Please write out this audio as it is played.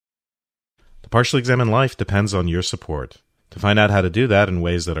Partially Examined Life depends on your support. To find out how to do that in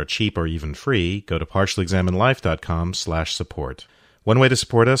ways that are cheap or even free, go to partiallyexaminedlife.com/support. One way to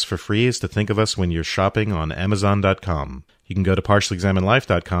support us for free is to think of us when you're shopping on Amazon.com. You can go to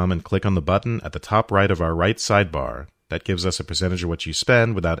partiallyexaminedlife.com and click on the button at the top right of our right sidebar. That gives us a percentage of what you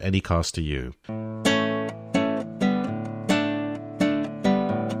spend without any cost to you.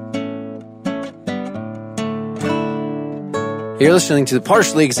 You're listening to the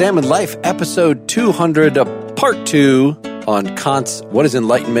Partially Examined Life, episode 200, part 2 on Kant's What is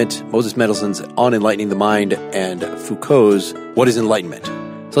Enlightenment, Moses Mendelssohn's On Enlightening the Mind, and Foucault's What is Enlightenment.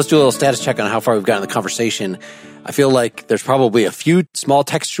 So let's do a little status check on how far we've gotten in the conversation. I feel like there's probably a few small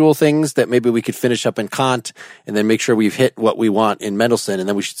textual things that maybe we could finish up in Kant and then make sure we've hit what we want in Mendelssohn, and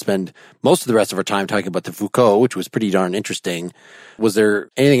then we should spend most of the rest of our time talking about the Foucault, which was pretty darn interesting. Was there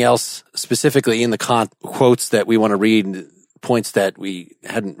anything else specifically in the Kant quotes that we want to read, points that we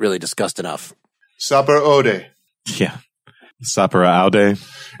hadn't really discussed enough? Sapere aude. Yeah. Sapere aude.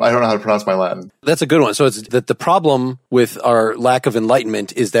 I don't know how to pronounce my Latin. That's a good one. So it's that the problem with our lack of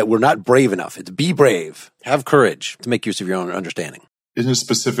enlightenment is that we're not brave enough. It's be brave. Have courage to make use of your own understanding. Isn't it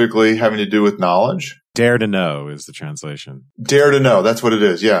specifically having to do with knowledge? Dare to know is the translation. Dare to know. That's what it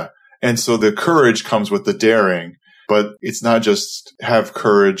is. Yeah. And so the courage comes with the daring, but it's not just have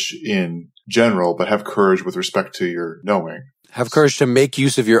courage in general, but have courage with respect to your knowing. Have courage to make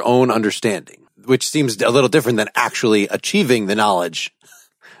use of your own understanding, which seems a little different than actually achieving the knowledge.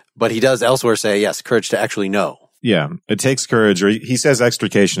 But he does elsewhere say, yes, courage to actually know. Yeah, it takes courage. Or he says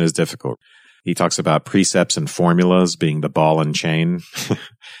extrication is difficult. He talks about precepts and formulas being the ball and chain,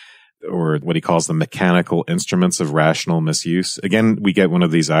 or what he calls the mechanical instruments of rational misuse. Again, we get one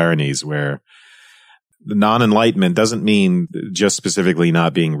of these ironies where the non-enlightenment doesn't mean just specifically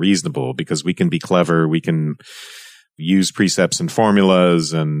not being reasonable, because we can be clever, we can use precepts and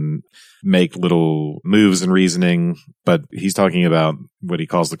formulas and make little moves in reasoning, but he's talking about what he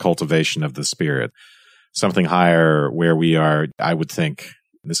calls the cultivation of the spirit, something higher where we are, I would think,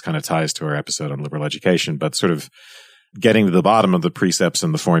 this kind of ties to our episode on liberal education, but sort of getting to the bottom of the precepts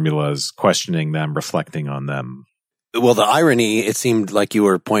and the formulas, questioning them, reflecting on them. Well, the irony, it seemed like you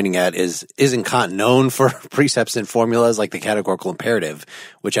were pointing at, isn't Kant known for precepts and formulas like the categorical imperative,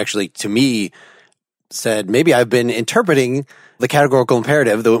 which actually, to me, said maybe I've been interpreting the categorical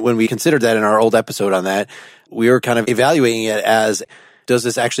imperative. When we considered that in our old episode on that, we were kind of evaluating it as, does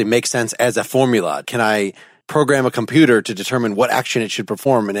this actually make sense as a formula? Can I program a computer to determine what action it should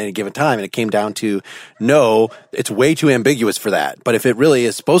perform at any given time? And it came down to, no, it's way too ambiguous for that. But if it really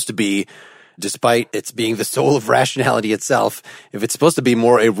is supposed to be, despite its being the soul of rationality itself, if it's supposed to be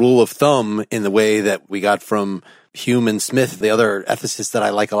more a rule of thumb in the way that we got from Hume and Smith, the other ethicists that I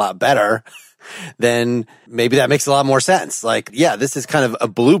like a lot better, then maybe that makes a lot more sense. Like, yeah, this is kind of a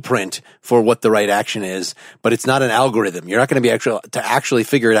blueprint for what the right action is, but it's not an algorithm. You're not going to be actually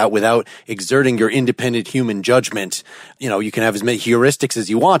figure it out without exerting your independent human judgment. You know, you can have as many heuristics as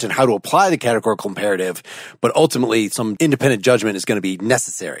you want on how to apply the categorical imperative, but ultimately some independent judgment is going to be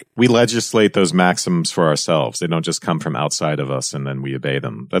necessary. We legislate those maxims for ourselves. They don't just come from outside of us and then we obey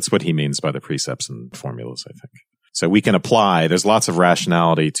them. That's what he means by the precepts and formulas, I think. So we can apply, there's lots of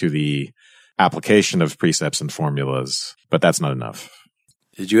rationality to the application of precepts and formulas, but that's not enough.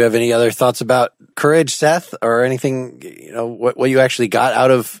 Did you have any other thoughts about courage, Seth, or anything, what you actually got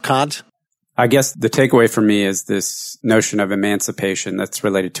out of Kant? I guess the takeaway for me is this notion of emancipation that's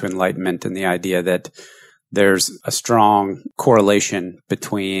related to enlightenment, and the idea that there's a strong correlation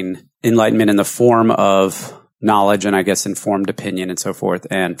between enlightenment in the form of knowledge and I guess informed opinion and so forth,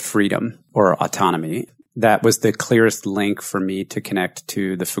 and freedom or autonomy. That was the clearest link for me to connect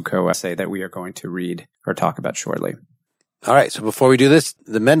to the Foucault essay that we are going to read or talk about shortly. All right. So before we do this,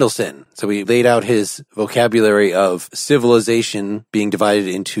 the Mendelssohn. So we laid out his vocabulary of civilization being divided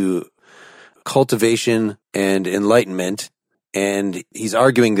into cultivation and enlightenment. And he's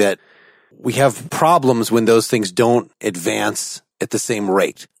arguing that we have problems when those things don't advance at the same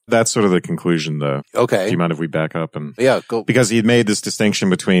rate. That's sort of the conclusion, though. Okay. Do you mind if we back up? Yeah, go. Because he made this distinction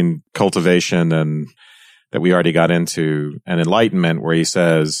between cultivation and that we already got into, and enlightenment, where he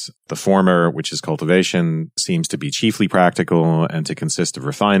says the former, which is cultivation, seems to be chiefly practical and to consist of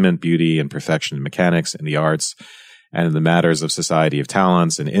refinement, beauty, and perfection in mechanics and the arts, and in the matters of society of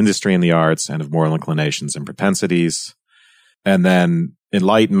talents and industry in the arts, and of moral inclinations and propensities. And then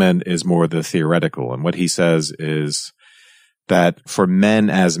enlightenment is more the theoretical. And what he says is that for men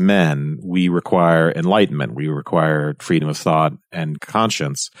as men, we require enlightenment. We require freedom of thought and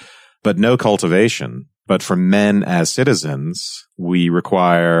conscience, but no cultivation. But for men as citizens, we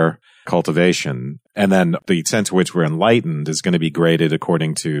require cultivation. And then the extent to which we're enlightened is going to be graded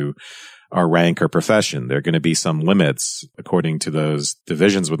according to our rank or profession. There are going to be some limits according to those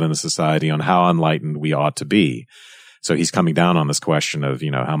divisions within the society on how enlightened we ought to be. So he's coming down on this question of,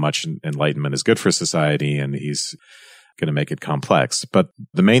 how much enlightenment is good for society, and he's going to make it complex. But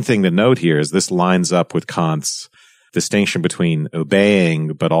the main thing to note here is this lines up with Kant's distinction between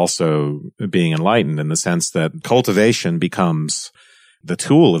obeying but also being enlightened, in the sense that cultivation becomes the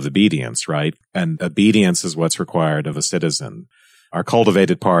tool of obedience, right? And obedience is what's required of a citizen. Our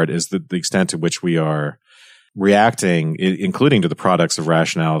cultivated part is the extent to which we are reacting, including to the products of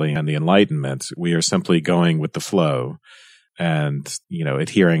rationality and the Enlightenment. We are simply going with the flow and,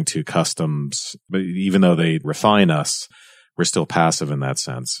 adhering to customs. But even though they refine us, we're still passive in that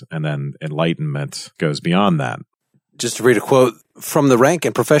sense. And then Enlightenment goes beyond that. Just to read a quote, from the rank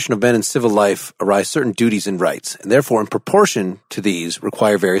and profession of men in civil life arise certain duties and rights, and therefore in proportion to these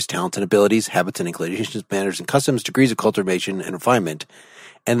require various talents and abilities, habits and inclinations, manners and customs, degrees of cultivation and refinement.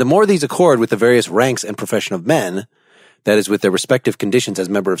 And the more these accord with the various ranks and profession of men, that is, with their respective conditions as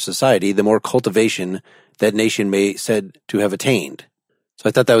member of society, the more cultivation that nation may said to have attained. So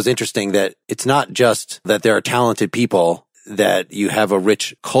I thought that was interesting, that it's not just that there are talented people, that you have a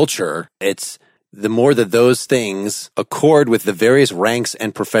rich culture. It's the more that those things accord with the various ranks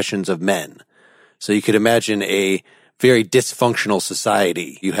and professions of men. So you could imagine a very dysfunctional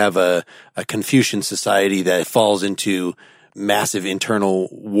society. You have a Confucian society that falls into massive internal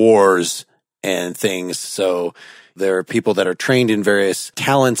wars and things. So there are people that are trained in various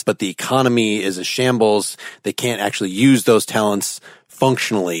talents, but the economy is a shambles. They can't actually use those talents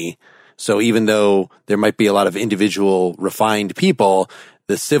functionally. So even though there might be a lot of individual refined people,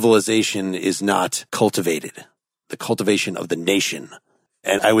 the civilization is not cultivated, the cultivation of the nation.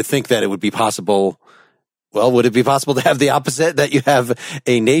 And I would think that it would be possible. Well, would it be possible to have the opposite, that you have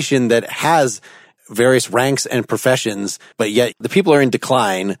a nation that has various ranks and professions, but yet the people are in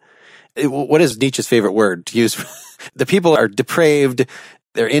decline? What is Nietzsche's favorite word to use? The people are depraved.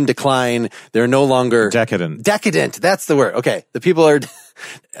 They're in decline. They're no longer decadent. Decadent. That's the word. Okay. The people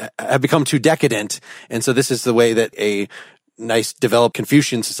have become too decadent. And so this is the way that a nice developed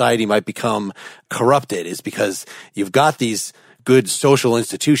Confucian society might become corrupted, is because you've got these good social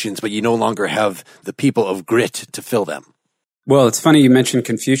institutions, but you no longer have the people of grit to fill them. Well, it's funny you mentioned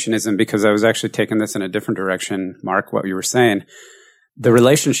Confucianism, because I was actually taking this in a different direction, Mark, what you were saying. The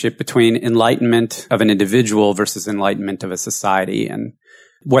relationship between enlightenment of an individual versus enlightenment of a society, and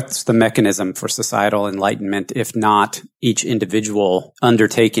what's the mechanism for societal enlightenment, if not each individual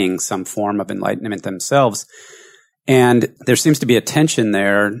undertaking some form of enlightenment themselves? And there seems to be a tension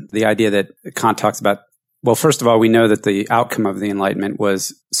there, the idea that Kant talks about. Well, first of all, we know that the outcome of the Enlightenment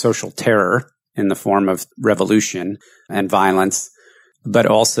was social terror in the form of revolution and violence. But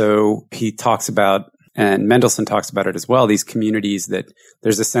also he talks about, and Mendelssohn talks about it as well, these communities, that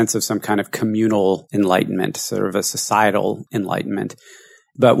there's a sense of some kind of communal enlightenment, sort of a societal enlightenment.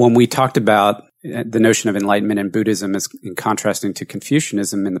 But when we talked about the notion of enlightenment in Buddhism as in contrasting to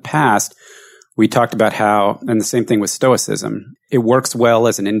Confucianism in the past, we talked about how, and the same thing with Stoicism, it works well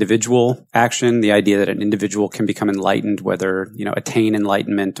as an individual action, the idea that an individual can become enlightened, whether, attain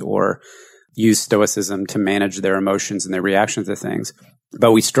enlightenment or use Stoicism to manage their emotions and their reactions to things.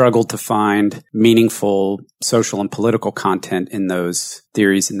 But we struggled to find meaningful social and political content in those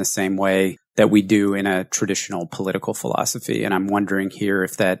theories in the same way that we do in a traditional political philosophy. And I'm wondering here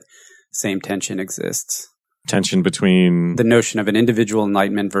if that same tension exists. Tension between the notion of an individual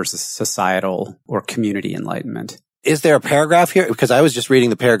enlightenment versus societal or community enlightenment. Is there a paragraph here? Because I was just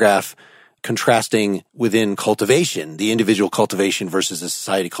reading the paragraph contrasting within cultivation, the individual cultivation versus the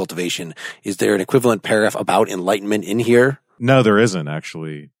society cultivation. Is there an equivalent paragraph about enlightenment in here? No, there isn't,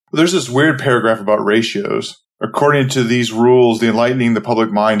 actually. There's this weird paragraph about ratios. According to these rules, the enlightening the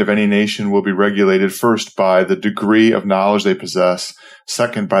public mind of any nation will be regulated first by the degree of knowledge they possess,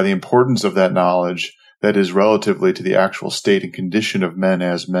 second by the importance of that knowledge, that is, relatively to the actual state and condition of men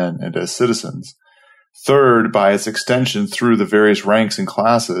and as citizens. Third, by its extension through the various ranks and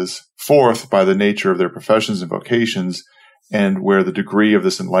classes. Fourth, by the nature of their professions and vocations, and where the degree of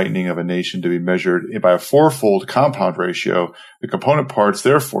this enlightening of a nation to be measured by a fourfold compound ratio, the component parts,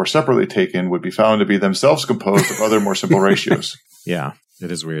 therefore, separately taken, would be found to be themselves composed of other more simple ratios. Yeah,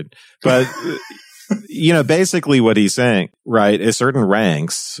 it is weird. But basically what he's saying, right, is certain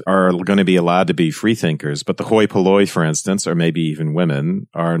ranks are going to be allowed to be free thinkers, but the hoi polloi, for instance, or maybe even women,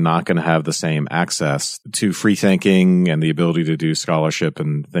 are not going to have the same access to free thinking and the ability to do scholarship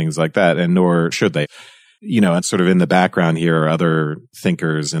and things like that, and nor should they. And sort of in the background here are other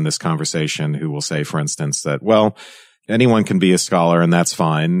thinkers in this conversation who will say, for instance, that, well, anyone can be a scholar and that's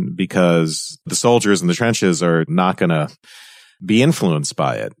fine, because the soldiers in the trenches are not going to be influenced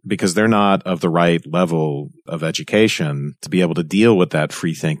by it because they're not of the right level of education to be able to deal with that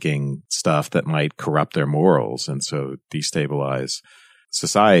free thinking stuff that might corrupt their morals and so destabilize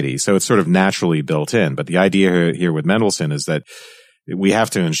society. So it's sort of naturally built in. But the idea here with Mendelssohn is that we have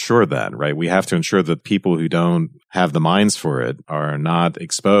to ensure that, right? We have to ensure that people who don't have the minds for it are not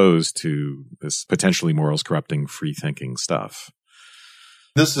exposed to this potentially morals corrupting free thinking stuff.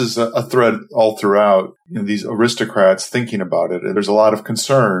 This is a thread all throughout, these aristocrats thinking about it. And there's a lot of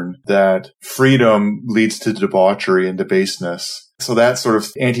concern that freedom leads to debauchery and debaseness. So that sort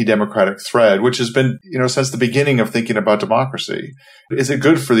of anti-democratic thread, which has been, since the beginning of thinking about democracy. Is it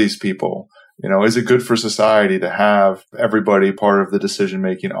good for these people? Is it good for society to have everybody part of the decision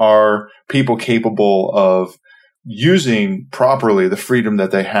making? Are people capable of using properly the freedom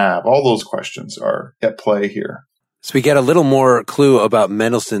that they have? All those questions are at play here. So we get a little more clue about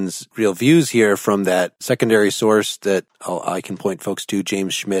Mendelssohn's real views here from that secondary source that I can point folks to,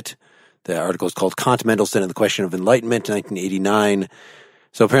 James Schmidt. The article is called Kant, Mendelssohn and the Question of Enlightenment, 1989.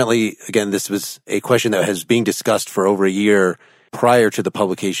 So apparently, again, this was a question that has been discussed for over a year prior to the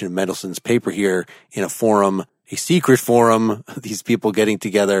publication of Mendelssohn's paper here in a forum, a secret forum, these people getting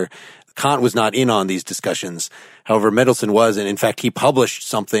together. Kant was not in on these discussions. However, Mendelssohn was, and in fact, he published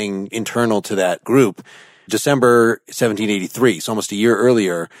something internal to that group, December 1783, so almost a year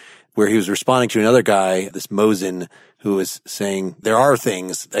earlier, where he was responding to another guy, this Mosen, who was saying there are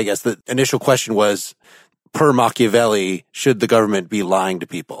things. I guess the initial question was, per Machiavelli, should the government be lying to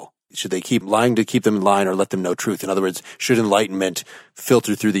people? Should they keep lying to keep them in line or let them know truth? In other words, should enlightenment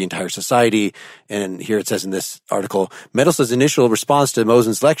filter through the entire society? And here it says in this article, Mendelssohn's initial response to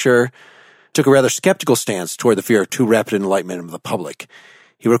Mosen's lecture took a rather skeptical stance toward the fear of too rapid enlightenment of the public.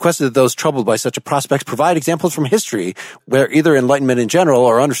 He requested that those troubled by such a prospect provide examples from history where either enlightenment in general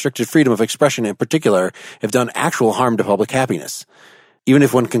or unrestricted freedom of expression in particular have done actual harm to public happiness. Even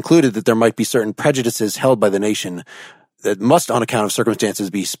if one concluded that there might be certain prejudices held by the nation that must, on account of circumstances,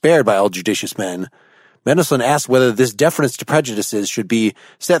 be spared by all judicious men, Mendelssohn asked whether this deference to prejudices should be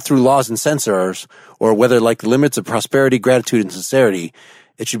set through laws and censors, or whether, like the limits of prosperity, gratitude, and sincerity,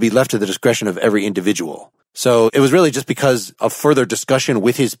 it should be left to the discretion of every individual. So it was really just because of further discussion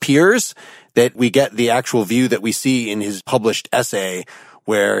with his peers that we get the actual view that we see in his published essay,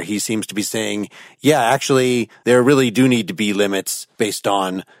 where he seems to be saying, yeah, actually, there really do need to be limits based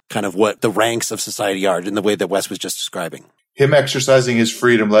on kind of what the ranks of society are in the way that Wes was just describing. Him exercising his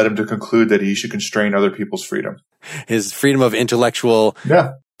freedom led him to conclude that he should constrain other people's freedom. His freedom of intellectual.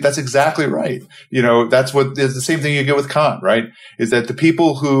 Yeah, that's exactly right. That's what is the same thing you get with Kant, right? Is that the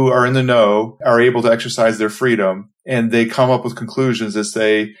people who are in the know are able to exercise their freedom and they come up with conclusions that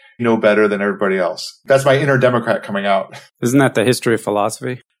say, know better than everybody else. That's my inner Democrat coming out. Isn't that the history of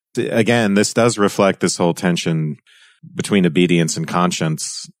philosophy? Again, this does reflect this whole tension between obedience and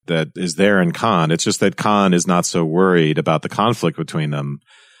conscience that is there in Kant. It's just that Kant is not so worried about the conflict between them.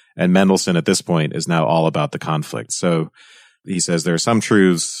 And Mendelssohn at this point is now all about the conflict. So he says there are some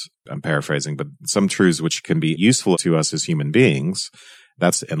truths, I'm paraphrasing, but some truths which can be useful to us as human beings.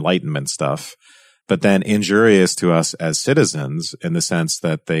 That's Enlightenment stuff. But then injurious to us as citizens in the sense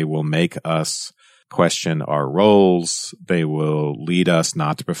that they will make us question our roles. They will lead us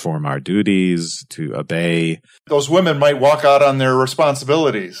not to perform our duties, to obey. Those women might walk out on their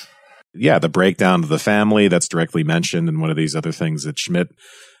responsibilities. Yeah, the breakdown of the family that's directly mentioned in one of these other things that Schmidt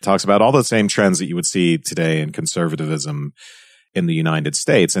talks about, all the same trends that you would see today in conservatism in the United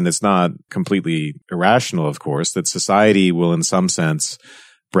States. And it's not completely irrational, of course, that society will in some sense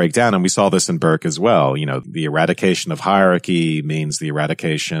break down. And we saw this in Burke as well. The eradication of hierarchy means the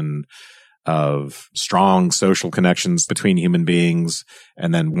eradication of strong social connections between human beings.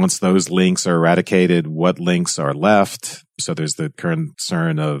 And then once those links are eradicated, what links are left? So there's the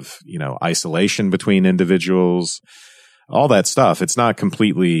concern of, isolation between individuals, all that stuff. It's not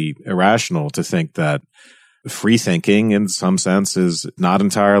completely irrational to think that free thinking in some sense is not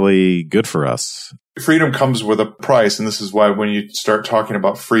entirely good for us. Freedom comes with a price. And this is why when you start talking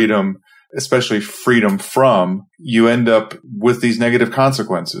about freedom, especially freedom from, you end up with these negative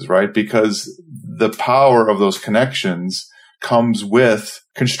consequences, right? Because the power of those connections comes with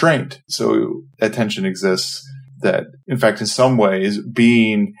constraint. So that tension exists that, in fact, in some ways,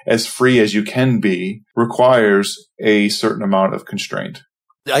 being as free as you can be requires a certain amount of constraint.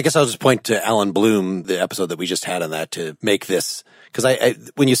 I guess I'll just point to Alan Bloom, the episode that we just had on that, to make this. Because I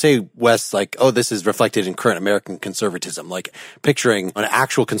when you say, Wes, like, oh, this is reflected in current American conservatism, like picturing an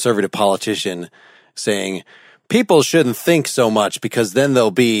actual conservative politician saying, people shouldn't think so much because then they'll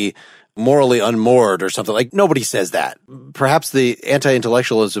be morally unmoored or something. Like, nobody says that. Perhaps the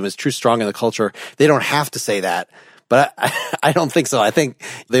anti-intellectualism is too strong in the culture. They don't have to say that. But I don't think so. I think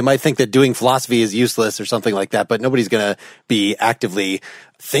they might think that doing philosophy is useless or something like that, but nobody's going to be actively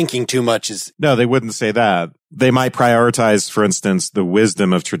thinking too much. No, they wouldn't say that. They might prioritize, for instance, the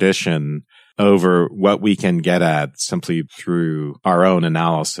wisdom of tradition over what we can get at simply through our own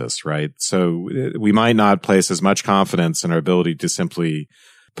analysis, right? So we might not place as much confidence in our ability to simply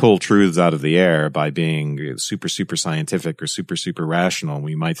pull truths out of the air by being super, super scientific or super, super rational.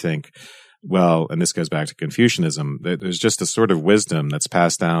 We might think, well, and this goes back to Confucianism, that there's just a sort of wisdom that's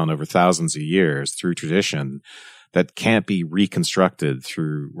passed down over thousands of years through tradition that can't be reconstructed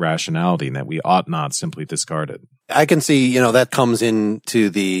through rationality, and that we ought not simply discard it. I can see, that comes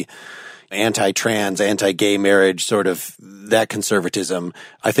into the anti-trans, anti-gay marriage, sort of that conservatism.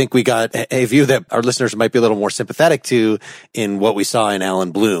 I think we got a view that our listeners might be a little more sympathetic to in what we saw in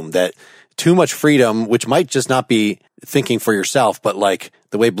Alan Bloom, that too much freedom, which might just not be thinking for yourself, but like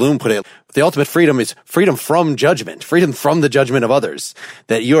the way Bloom put it, the ultimate freedom is freedom from judgment, freedom from the judgment of others,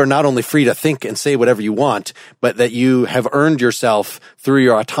 that you are not only free to think and say whatever you want, but that you have earned yourself through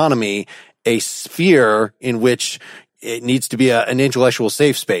your autonomy a sphere in which it needs to be an intellectual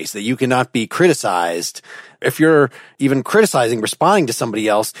safe space, that you cannot be criticized. If you're even criticizing, responding to somebody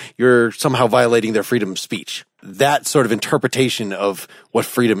else, you're somehow violating their freedom of speech. That sort of interpretation of what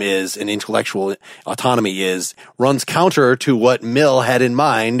freedom is and intellectual autonomy is runs counter to what Mill had in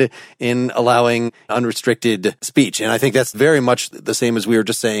mind in allowing unrestricted speech. And I think that's very much the same as we were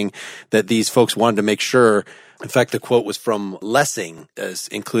just saying, that these folks wanted to make sure. In fact, the quote was from Lessing, as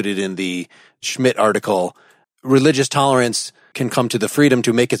included in the Schmidt article. Religious tolerance can come to the freedom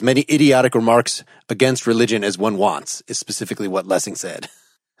to make as many idiotic remarks against religion as one wants, is specifically what Lessing said.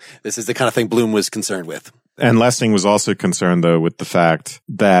 This is the kind of thing Bloom was concerned with. And Lessing was also concerned, though, with the fact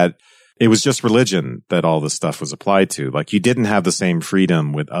that it was just religion that all this stuff was applied to. Like, you didn't have the same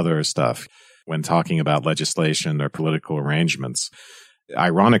freedom with other stuff when talking about legislation or political arrangements.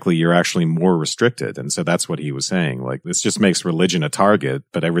 Ironically, you're actually more restricted. And so that's what he was saying. Like, this just makes religion a target,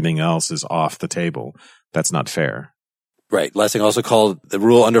 but everything else is off the table. That's not fair. Right. Lessing also called the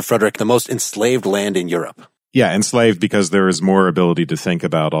rule under Frederick the most enslaved land in Europe. Yeah, enslaved because there is more ability to think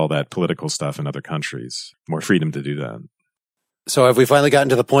about all that political stuff in other countries, more freedom to do that. So have we finally gotten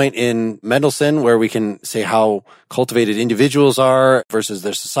to the point in Mendelssohn where we can say how cultivated individuals are versus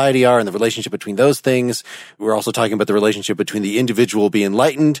their society are and the relationship between those things? We're also talking about the relationship between the individual being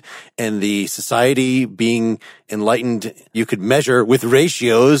enlightened and the society being enlightened. You could measure with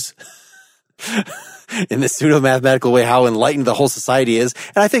ratios in this pseudo-mathematical way how enlightened the whole society is.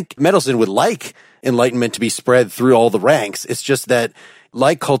 And I think Mendelssohn would like enlightenment to be spread through all the ranks. It's just that,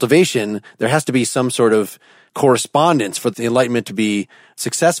 like cultivation, there has to be some sort of correspondence for the enlightenment to be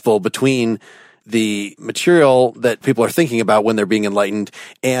successful between the material that people are thinking about when they're being enlightened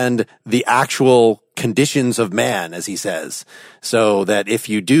and the actual conditions of man, as he says. So that if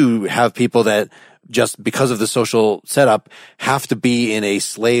you do have people that just because of the social setup have to be in a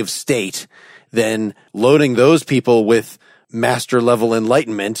slave state, then loading those people with master level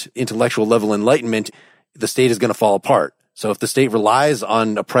enlightenment, intellectual level enlightenment, the state is going to fall apart. So if the state relies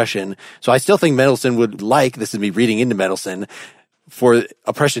on oppression, so I still think Mendelssohn would like, this is me reading into Mendelssohn, for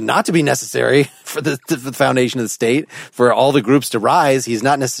oppression not to be necessary for the foundation of the state, for all the groups to rise. He's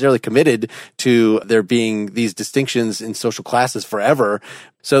not necessarily committed to there being these distinctions in social classes forever.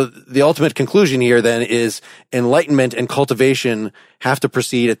 So the ultimate conclusion here then is enlightenment and cultivation have to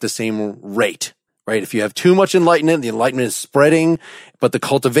proceed at the same rate. Right? If you have too much enlightenment, the enlightenment is spreading, but the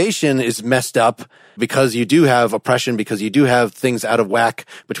cultivation is messed up because you do have oppression, because you do have things out of whack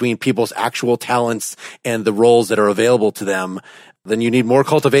between people's actual talents and the roles that are available to them, then you need more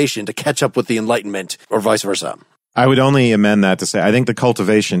cultivation to catch up with the enlightenment, or vice versa. I would only amend that to say, I think the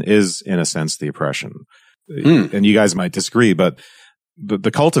cultivation is, in a sense, the oppression. And you guys might disagree, but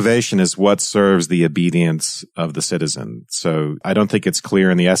the cultivation is what serves the obedience of the citizen. So I don't think it's clear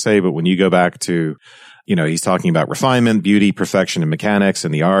in the essay, but when you go back to, he's talking about refinement, beauty, perfection, and mechanics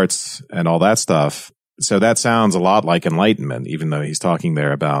and the arts and all that stuff. So that sounds a lot like enlightenment, even though he's talking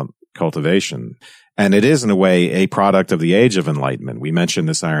there about cultivation. And it is, in a way, a product of the age of enlightenment. We mentioned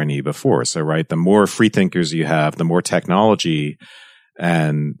this irony before. So, right, the more free thinkers you have, the more technology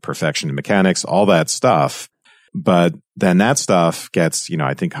and perfection and mechanics, all that stuff. But then that stuff gets,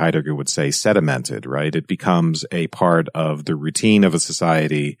 I think Heidegger would say sedimented, right? It becomes a part of the routine of a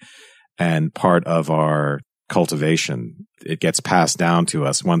society and part of our cultivation. It gets passed down to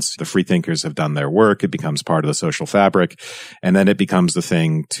us. Once the free thinkers have done their work, it becomes part of the social fabric. And then it becomes the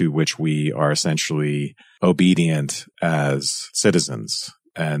thing to which we are essentially obedient as citizens.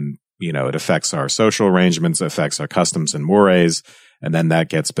 And, it affects our social arrangements, affects our customs and mores. And then that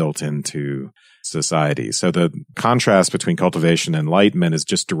gets built into society. So the contrast between cultivation and enlightenment is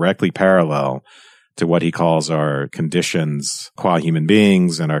just directly parallel to what he calls our conditions qua human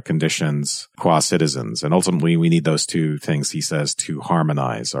beings and our conditions qua citizens. And ultimately, we need those two things, he says, to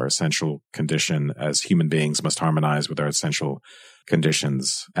harmonize. Our essential condition as human beings must harmonize with our essential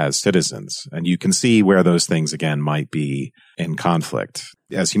conditions as citizens. And you can see where those things, again, might be in conflict.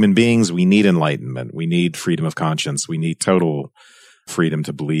 As human beings, we need enlightenment. We need freedom of conscience. We need total freedom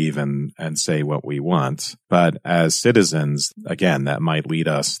to believe and say what we want. But as citizens, again, that might lead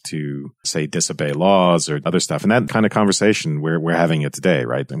us to, say, disobey laws or other stuff. And that kind of conversation, we're having it today,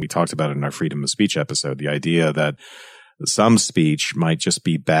 right? And we talked about it in our freedom of speech episode, the idea that some speech might just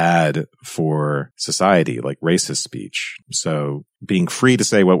be bad for society, like racist speech. So being free to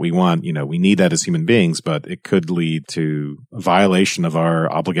say what we want, we need that as human beings, but it could lead to a violation of our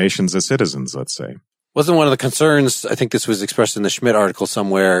obligations as citizens, let's say. Wasn't one of the concerns, I think this was expressed in the Schmidt article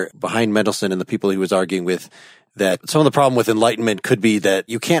somewhere, behind Mendelssohn and the people he was arguing with, that some of the problem with enlightenment could be that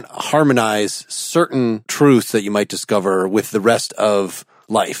you can't harmonize certain truths that you might discover with the rest of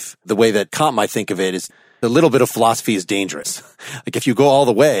life. The way that Kant might think of it is a little bit of philosophy is dangerous. Like if you go all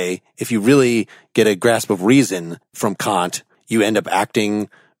the way, if you really get a grasp of reason from Kant, you end up acting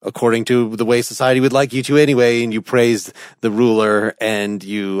according to the way society would like you to anyway, and you praise the ruler and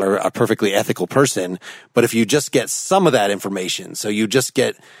you are a perfectly ethical person. But if you just get some of that information, so you just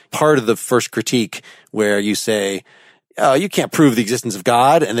get part of the first critique where you say, oh, you can't prove the existence of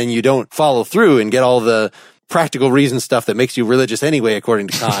God, and then you don't follow through and get all the practical reason stuff that makes you religious anyway, according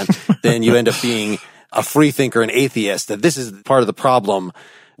to Kant, then you end up being a free thinker, an atheist. That this is part of the problem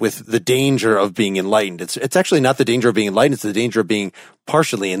with the danger of being enlightened. It's actually not the danger of being enlightened, it's the danger of being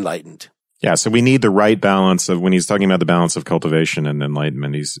partially enlightened. Yeah, so we need the right balance of, when he's talking about the balance of cultivation and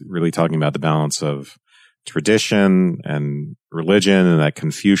enlightenment, he's really talking about the balance of tradition and religion and that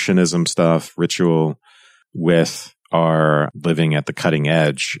Confucianism stuff, ritual, with our living at the cutting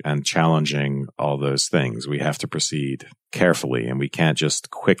edge and challenging all those things. We have to proceed carefully, and we can't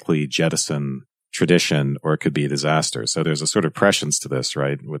just quickly jettison tradition, or it could be a disaster. So there's a sort of prescience to this,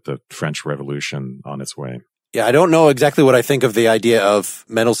 right, with the French Revolution on its way. Yeah, I don't know exactly what I think of the idea of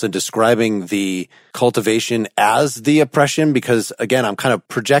Mendelssohn describing the cultivation as the oppression, because again, I'm kind of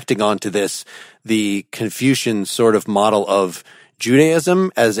projecting onto this the Confucian sort of model of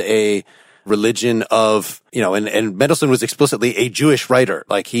Judaism as a religion of, and Mendelssohn was explicitly a Jewish writer.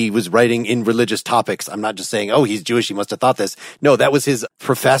 Like he was writing in religious topics. I'm not just saying, oh, he's Jewish, he must have thought this. No, that was his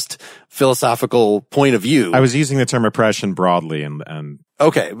professed philosophical point of view. I was using the term oppression broadly and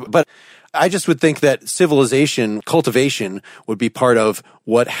okay, but I just would think that civilization, cultivation would be part of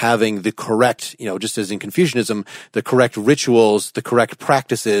what having the correct, just as in Confucianism, the correct rituals, the correct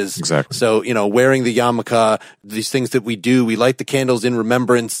practices. Exactly. So, wearing the yarmulke, these things that we do, we light the candles in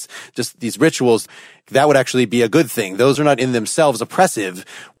remembrance, just these rituals, that would actually be a good thing. Those are not in themselves oppressive.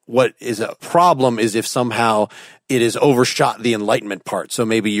 What is a problem is if somehow it is overshot the enlightenment part. So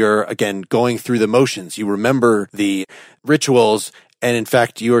maybe you're, again, going through the motions. You remember the rituals, and in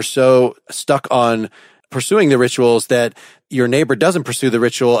fact, you are so stuck on pursuing the rituals that your neighbor doesn't pursue the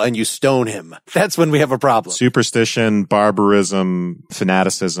ritual and you stone him. That's when we have a problem. Superstition, barbarism,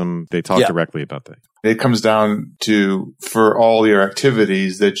 fanaticism, they talk directly about that. It comes down to, for all your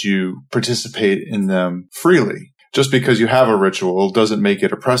activities, that you participate in them freely. Just because you have a ritual doesn't make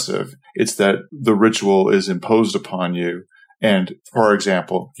it oppressive. It's that the ritual is imposed upon you. And, for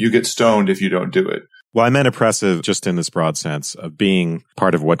example, you get stoned if you don't do it. Well, I meant oppressive just in this broad sense of being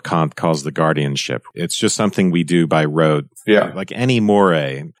part of what Kant calls the guardianship. It's just something we do by rote. Yeah. Like any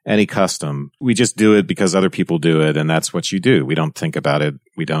moray, any custom. We just do it because other people do it, and that's what you do. We don't think about it.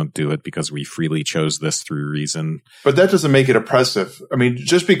 We don't do it because we freely chose this through reason. But that doesn't make it oppressive. I mean,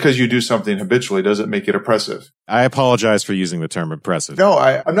 just because you do something habitually doesn't make it oppressive. I apologize for using the term oppressive. No,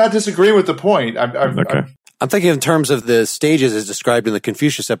 I'm not disagreeing with the point. Okay. I'm thinking in terms of the stages as described in the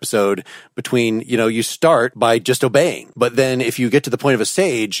Confucius episode between, you start by just obeying. But then if you get to the point of a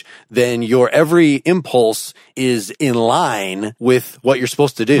sage, then your every impulse is in line with what you're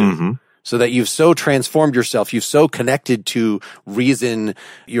supposed to do. Mm-hmm. So that you've so transformed yourself, you've so connected to reason,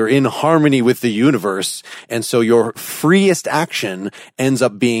 you're in harmony with the universe. And so your freest action ends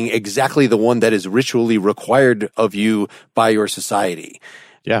up being exactly the one that is ritually required of you by your society.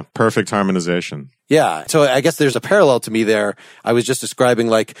 Yeah, perfect harmonization. Yeah. So I guess there's a parallel to me there. I was just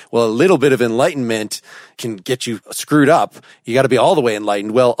describing a little bit of enlightenment can get you screwed up. You got to be all the way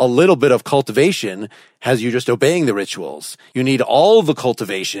enlightened. Well, a little bit of cultivation has you just obeying the rituals. You need all the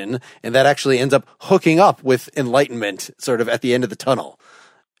cultivation, and that actually ends up hooking up with enlightenment sort of at the end of the tunnel.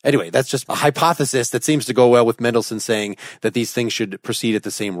 Anyway, that's just a hypothesis that seems to go well with Mendelssohn saying that these things should proceed at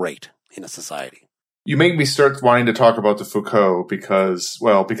the same rate. in a society. You make me start wanting to talk about the Foucault because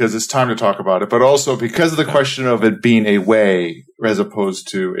it's time to talk about it, but also because of the question of it being a way as opposed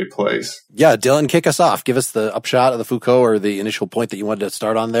to a place. Yeah, Dylan, kick us off. Give us the upshot of the Foucault or the initial point that you wanted to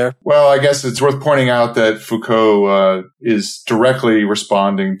start on there. Well, I guess it's worth pointing out that Foucault is directly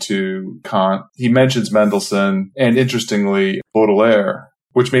responding to Kant. He mentions Mendelssohn and, interestingly, Baudelaire,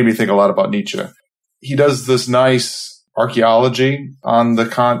 which made me think a lot about Nietzsche. He does this nice archaeology on the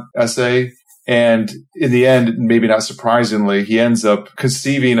Kant essay. And in the end, maybe not surprisingly, he ends up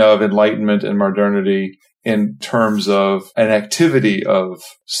conceiving of Enlightenment and modernity in terms of an activity of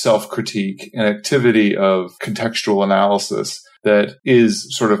self-critique, an activity of contextual analysis that is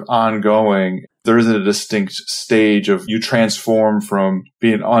sort of ongoing. There isn't a distinct stage of you transform from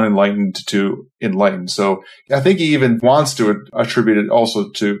being unenlightened to enlightened. So I think he even wants to attribute it also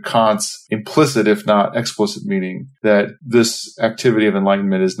to Kant's implicit, if not explicit, meaning that this activity of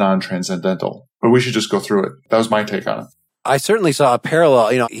enlightenment is non-transcendental. But we should just go through it. That was my take on it. I certainly saw a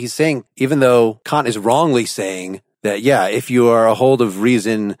parallel. He's saying, even though Kant is wrongly saying that, yeah, if you are a hold of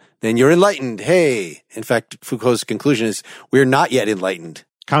reason, then you're enlightened. Hey, in fact, Foucault's conclusion is we're not yet enlightened.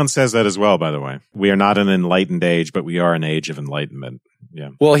 Kant says that as well, by the way. We are not an enlightened age, but we are an age of enlightenment. Yeah.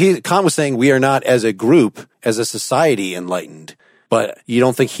 Well, Kant was saying we are not as a group, as a society, enlightened. But you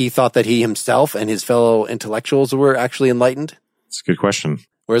don't think he thought that he himself and his fellow intellectuals were actually enlightened? It's a good question.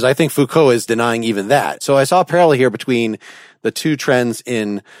 Whereas I think Foucault is denying even that. So I saw a parallel here between the two trends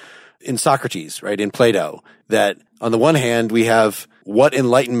in Socrates, right, in Plato, that on the one hand, we have what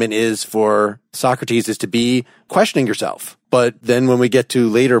enlightenment is for Socrates is to be questioning yourself. But then when we get to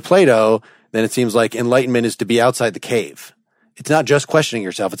later Plato, then it seems like enlightenment is to be outside the cave. It's not just questioning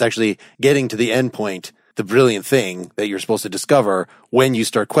yourself. It's actually getting to the end point, the brilliant thing that you're supposed to discover when you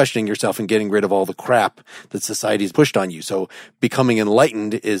start questioning yourself and getting rid of all the crap that society's pushed on you. So becoming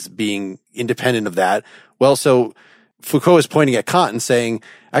enlightened is being independent of that. Well, so Foucault is pointing at Kant and saying,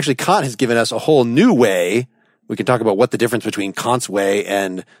 actually, Kant has given us a whole new way. We can talk about what the difference between Kant's way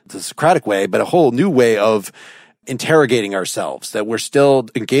and the Socratic way, but a whole new way of interrogating ourselves, that we're still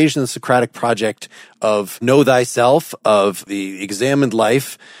engaged in the Socratic project of know thyself, of the examined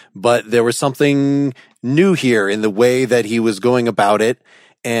life, but there was something new here in the way that he was going about it.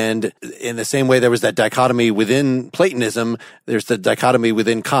 And in the same way there was that dichotomy within Platonism, there's the dichotomy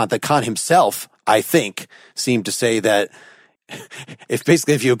within Kant, that Kant himself, I think, seemed to say that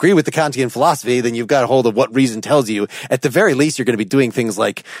if you agree with the Kantian philosophy, then you've got a hold of what reason tells you. At the very least, you're going to be doing things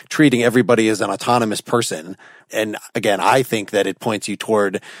like treating everybody as an autonomous person. And again, I think that it points you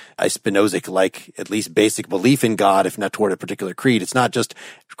toward a Spinozic, like at least basic belief in God, if not toward a particular creed. It's not just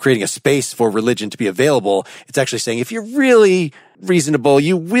creating a space for religion to be available. It's actually saying if you're really reasonable,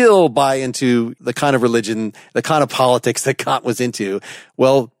 you will buy into the kind of religion, the kind of politics that Kant was into.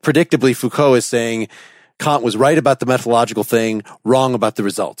 Well, predictably, Foucault is saying Kant was right about the methodological thing, wrong about the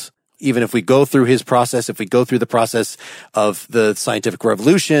results. Even if we go through his process, if we go through the process of the scientific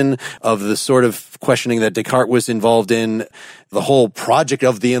revolution, of the sort of questioning that Descartes was involved in, the whole project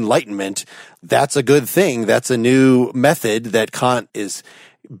of the Enlightenment, that's a good thing. That's a new method that Kant is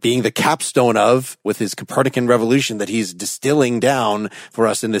being the capstone of with his Copernican revolution that he's distilling down for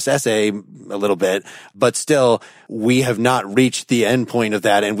us in this essay a little bit. But still, we have not reached the end point of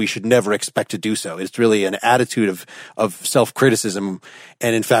that, and we should never expect to do so. It's really an attitude of self-criticism.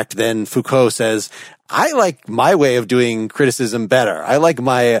 And in fact, then Foucault says, I like my way of doing criticism better. I like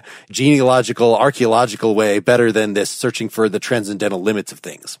my genealogical, archaeological way better than this searching for the transcendental limits of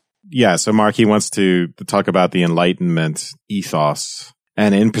things. Yeah, so Mark, he wants to talk about the Enlightenment ethos,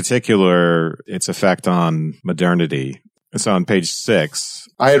 and in particular, its effect on modernity. So on page 6.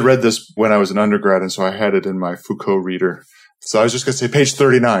 I had read this when I was an undergrad, and so I had it in my Foucault reader. So I was just going to say page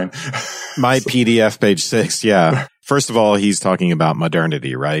 39. My PDF, page 6, yeah. First of all, he's talking about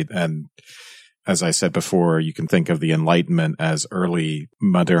modernity, right? And as I said before, you can think of the Enlightenment as early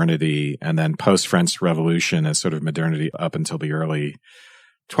modernity, and then post-French Revolution as sort of modernity up until the early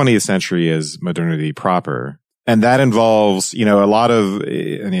 20th century as modernity proper. And that involves, a lot of,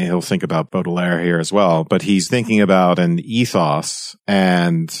 and he'll think about Baudelaire here as well, but he's thinking about an ethos,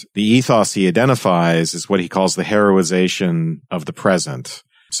 and the ethos he identifies is what he calls the heroization of the present.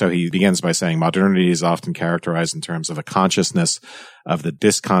 So he begins by saying modernity is often characterized in terms of a consciousness of the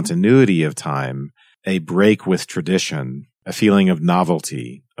discontinuity of time, a break with tradition, a feeling of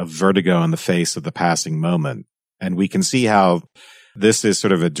novelty, of vertigo in the face of the passing moment. And we can see how this is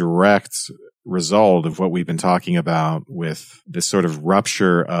sort of a direct result of what we've been talking about with this sort of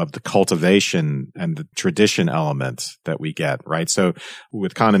rupture of the cultivation and the tradition element that we get, right? So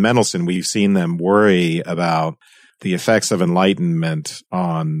with Kant and Mendelssohn, we've seen them worry about the effects of enlightenment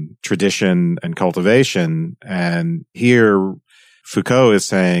on tradition and cultivation. And here Foucault is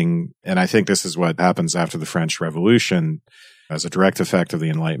saying, and I think this is what happens after the French Revolution as a direct effect of the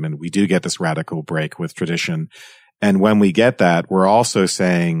Enlightenment, we do get this radical break with tradition. And when we get that, we're also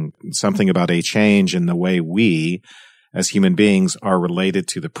saying something about a change in the way we, as human beings, are related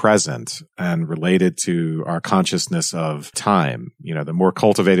to the present and related to our consciousness of time. You know, the more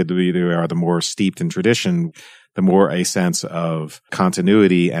cultivated we are, the more steeped in tradition, the more a sense of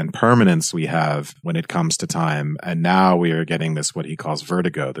continuity and permanence we have when it comes to time. And now we are getting this, what he calls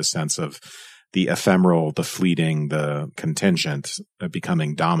vertigo, the sense of the ephemeral, the fleeting, the contingent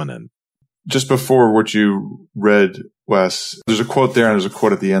becoming dominant. Just before what you read, Wes, there's a quote there and there's a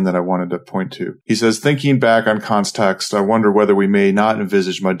quote at the end that I wanted to point to. He says, thinking back on Kant's text, I wonder whether we may not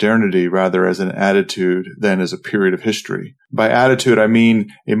envisage modernity rather as an attitude than as a period of history. By attitude, I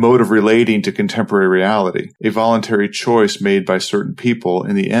mean a mode of relating to contemporary reality, a voluntary choice made by certain people,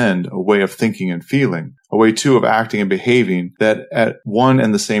 in the end, a way of thinking and feeling, a way too of acting and behaving that at one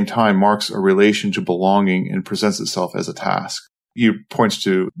and the same time marks a relation to belonging and presents itself as a task. He points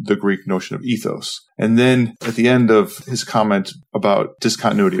to the Greek notion of ethos. And then at the end of his comment about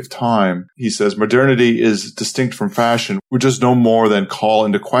discontinuity of time, he says, modernity is distinct from fashion, which does no more than call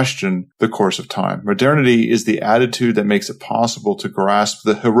into question the course of time. Modernity is the attitude that makes it possible to grasp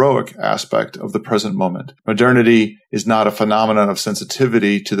the heroic aspect of the present moment. Modernity is not a phenomenon of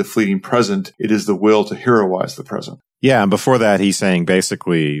sensitivity to the fleeting present. It is the will to heroize the present. Yeah, and before that, he's saying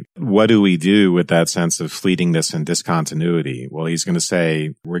basically, what do we do with that sense of fleetingness and discontinuity? Well, he's going to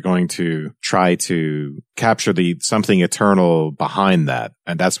say, we're going to try to capture something eternal behind that.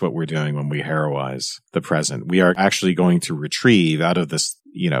 And that's what we're doing when we heroize the present. We are actually going to retrieve out of this,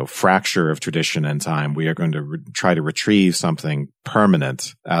 fracture of tradition and time. We are going to try to retrieve something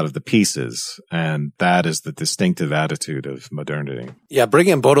permanent out of the pieces. And that is the distinctive attitude of modernity. Yeah,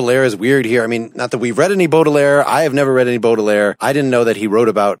 bringing in Baudelaire is weird here. I mean, not that we've read any Baudelaire. I have never read any Baudelaire. I didn't know that he wrote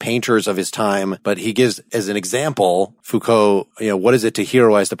about painters of his time, but he gives as an example, Foucault, what is it to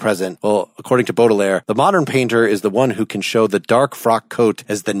heroize the present? Well, according to Baudelaire, the modern painter is the one who can show the dark frock coat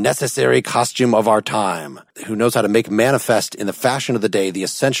as the necessary costume of our time, who knows how to make manifest in the fashion of the day the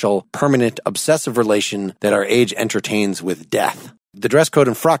essential, permanent, obsessive relation that our age entertains with death. The dress code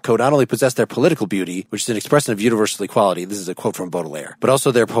and frock coat not only possess their political beauty, which is an expression of universal equality, this is a quote from Baudelaire, but also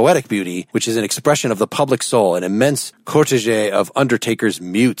their poetic beauty, which is an expression of the public soul, an immense cortege of undertakers'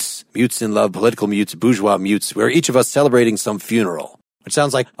 mutes in love, political mutes, bourgeois mutes, where each of us celebrating some funeral. Which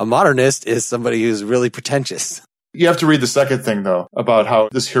sounds like a modernist is somebody who's really pretentious. You have to read the second thing, though, about how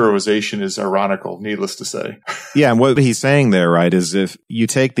this heroization is ironical, needless to say. Yeah, and what he's saying there, right, is if you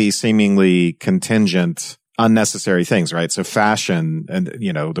take these seemingly contingent, unnecessary things, right? So fashion and,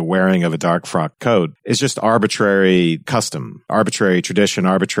 the wearing of a dark frock coat is just arbitrary custom, arbitrary tradition,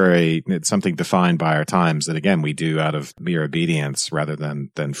 it's something defined by our times that, again, we do out of mere obedience rather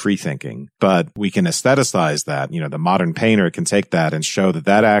than free thinking. But we can aestheticize that. The modern painter can take that and show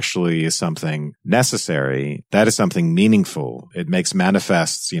that actually is something necessary. That is something meaningful. It makes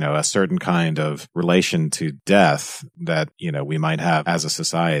manifests, a certain kind of relation to death that, we might have as a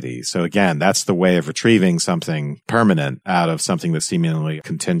society. So again, that's the way of retrieving something permanent out of something that's seemingly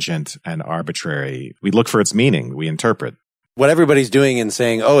contingent and arbitrary. We look for its meaning. We interpret. What everybody's doing and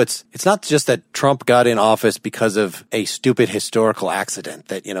saying, it's not just that Trump got in office because of a stupid historical accident,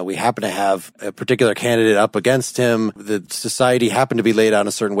 that, we happen to have a particular candidate up against him. The society happened to be laid out in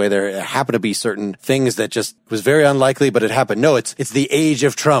a certain way. There happened to be certain things that just was very unlikely, but it happened. No, it's the age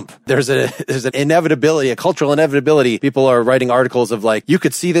of Trump. There's an inevitability, a cultural inevitability. People are writing articles of you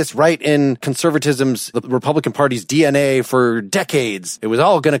could see this right in conservatism's, the Republican Party's DNA for decades. It was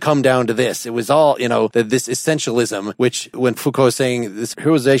all going to come down to this. It was all, this essentialism, which when Foucault is saying this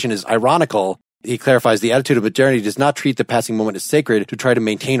heroization is ironical, he clarifies the attitude of modernity does not treat the passing moment as sacred to try to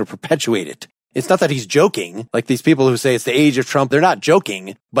maintain or perpetuate it. It's not that he's joking, like these people who say it's the age of Trump, they're not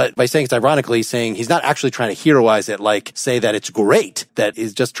joking, but by saying it's ironically, he's saying he's not actually trying to heroize it, say that it's great, that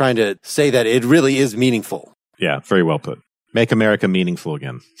he's just trying to say that it really is meaningful. Yeah, very well put. Make America meaningful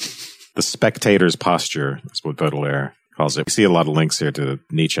again. The spectator's posture is what Baudelaire calls it. We see a lot of links here to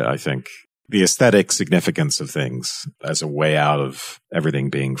Nietzsche, I think. The aesthetic significance of things as a way out of everything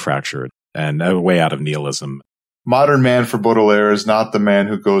being fractured and a way out of nihilism. Modern man for Baudelaire is not the man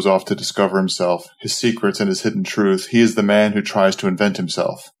who goes off to discover himself, his secrets and his hidden truth. He is the man who tries to invent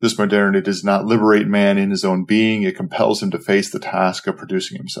himself. This modernity does not liberate man in his own being. It compels him to face the task of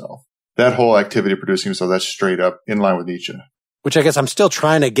producing himself. That whole activity of producing himself, that's straight up in line with Nietzsche. Which I guess I'm still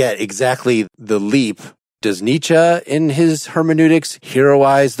trying to get exactly the leap. Does Nietzsche in his hermeneutics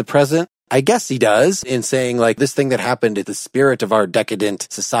heroize the present? I guess he does, in saying like this thing that happened is the spirit of our decadent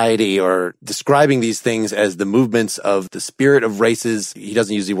society, or describing these things as the movements of the spirit of races. He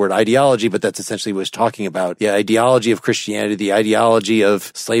doesn't use the word ideology, but that's essentially what he's talking about. The ideology of Christianity, the ideology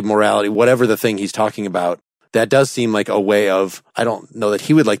of slave morality, whatever the thing he's talking about. That does seem like a way of, I don't know that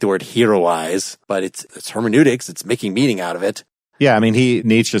he would like the word heroize, but it's hermeneutics. It's making meaning out of it. Yeah, I mean,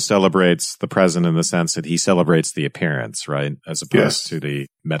 Nietzsche celebrates the present in the sense that he celebrates the appearance, right? As opposed to the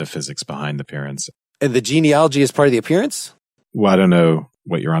metaphysics behind the appearance. And the genealogy is part of the appearance? Well, I don't know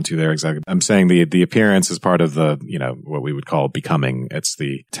what you're onto there exactly. I'm saying the appearance is part of the, what we would call becoming. It's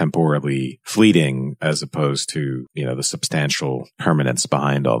the temporally fleeting as opposed to, the substantial permanence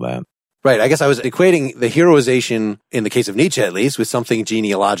behind all that. Right. I guess I was equating the heroization, in the case of Nietzsche at least, with something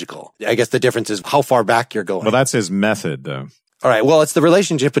genealogical. I guess the difference is how far back you're going. Well, that's his method, though. All right. Well, it's the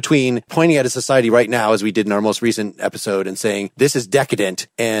relationship between pointing at a society right now, as we did in our most recent episode, and saying this is decadent,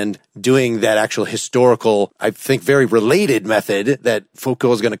 and doing that actual historical, I think, very related method that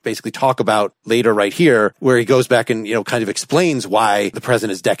Foucault is going to basically talk about later right here, where he goes back and, kind of explains why the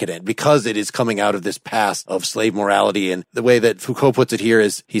present is decadent, because it is coming out of this past of slave morality. And the way that Foucault puts it here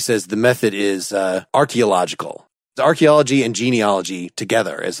is, he says the method is archaeological. Archaeology and genealogy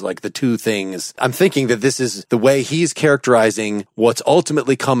together as like the two things. I'm thinking that this is the way he's characterizing what's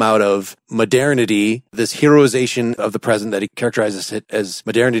ultimately come out of modernity, this heroization of the present that he characterizes it as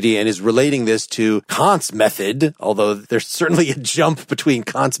modernity, and is relating this to Kant's method, although there's certainly a jump between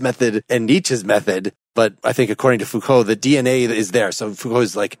Kant's method and Nietzsche's method. But I think according to Foucault, the DNA is there. So Foucault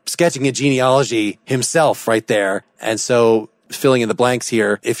is like sketching a genealogy himself right there. And so filling in the blanks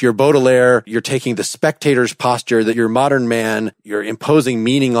here. If you're Baudelaire, you're taking the spectator's posture that you're a modern man, you're imposing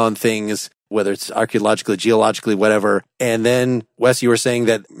meaning on things, whether it's archaeologically, geologically, whatever. And then, Wes, you were saying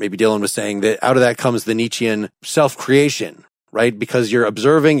that, maybe Dylan was saying that out of that comes the Nietzschean self-creation, right? Because you're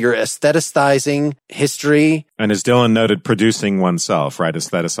observing, you're aestheticizing history. And as Dylan noted, producing oneself, right?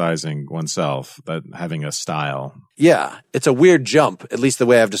 Aestheticizing oneself, but having a style. Yeah, it's a weird jump, at least the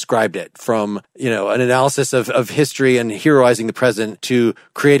way I've described it, from, an analysis of history and heroizing the present to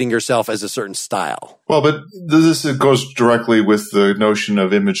creating yourself as a certain style. Well, but this goes directly with the notion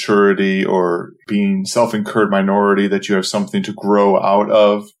of immaturity or being self-incurred minority, that you have something to grow out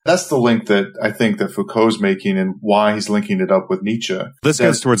of. That's the link that I think that Foucault's making, and why he's linking it up with Nietzsche. This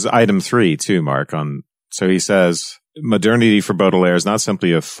goes towards item 3 too, Mark. So he says, modernity for Baudelaire is not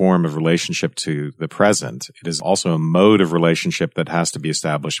simply a form of relationship to the present. It is also a mode of relationship that has to be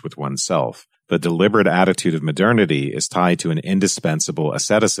established with oneself. The deliberate attitude of modernity is tied to an indispensable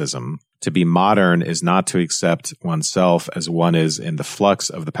asceticism. To be modern is not to accept oneself as one is in the flux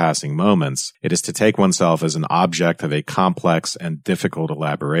of the passing moments. It is to take oneself as an object of a complex and difficult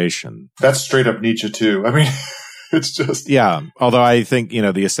elaboration. That's straight up Nietzsche too. I mean, it's just... Yeah, although I think,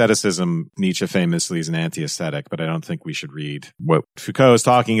 the asceticism, Nietzsche famously is an anti-aesthetic, but I don't think we should read what Foucault is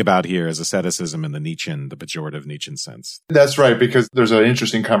talking about here as asceticism in the pejorative Nietzschean sense. That's right, because there's an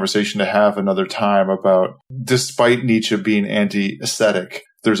interesting conversation to have another time about, despite Nietzsche being anti-aesthetic,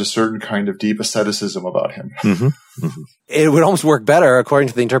 there's a certain kind of deep asceticism about him. Mm-hmm. Mm-hmm. It would almost work better, according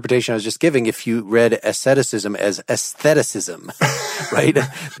to the interpretation I was just giving, if you read asceticism as aestheticism, right?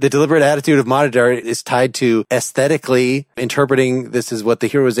 The deliberate attitude of modernity is tied to aesthetically interpreting this is what the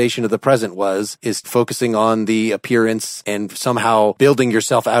heroization of the present was, is focusing on the appearance and somehow building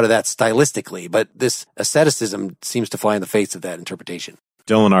yourself out of that stylistically. But this asceticism seems to fly in the face of that interpretation.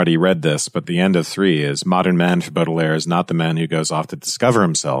 Dylan already read this, but the end of 3 is, modern man for Baudelaire is not the man who goes off to discover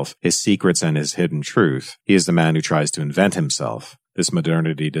himself, his secrets and his hidden truth. He is the man who tries to invent himself. This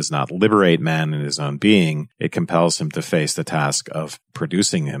modernity does not liberate man in his own being. It compels him to face the task of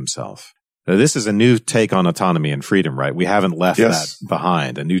producing himself. Now, this is a new take on autonomy and freedom, right? We haven't left that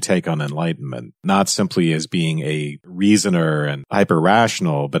behind, a new take on enlightenment, not simply as being a reasoner and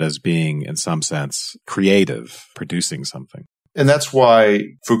hyper-rational, but as being, in some sense, creative, producing something. And that's why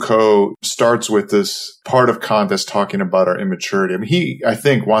Foucault starts with this part of Kant that's talking about our immaturity. I mean, he, I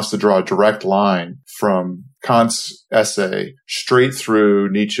think, wants to draw a direct line from Kant's essay straight through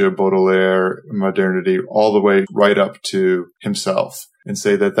Nietzsche, Baudelaire, modernity, all the way right up to himself, and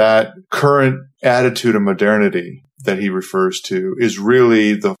say that current attitude of modernity that he refers to is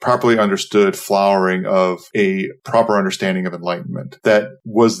really the properly understood flowering of a proper understanding of enlightenment that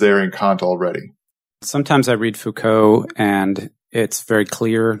was there in Kant already. Sometimes I read Foucault and it's very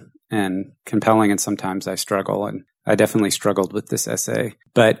clear and compelling, and sometimes I struggle, and I definitely struggled with this essay.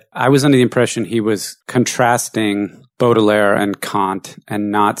 But I was under the impression he was contrasting Baudelaire and Kant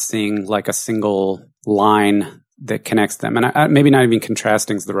and not seeing like a single line that connects them. And maybe not even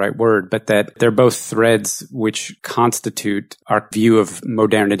contrasting is the right word, but that they're both threads which constitute our view of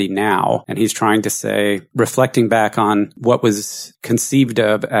modernity now. And he's trying to say, reflecting back on what was conceived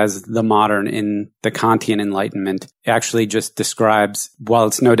of as the modern in the Kantian Enlightenment, actually just describes, while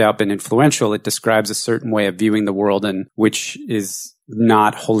it's no doubt been influential, it describes a certain way of viewing the world, and which is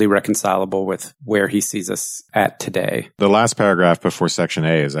not wholly reconcilable with where he sees us at today. The last paragraph before section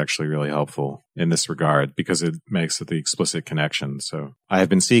A is actually really helpful in this regard because it makes the explicit connection. So I have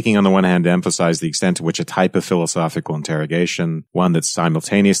been seeking on the one hand to emphasize the extent to which a type of philosophical interrogation, one that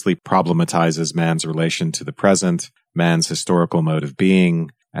simultaneously problematizes man's relation to the present, man's historical mode of being,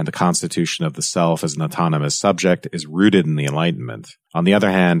 and the constitution of the self as an autonomous subject, is rooted in the Enlightenment. On the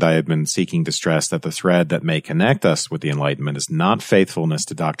other hand, I have been seeking to stress that the thread that may connect us with the Enlightenment is not faithfulness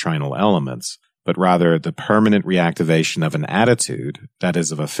to doctrinal elements, but rather the permanent reactivation of an attitude, that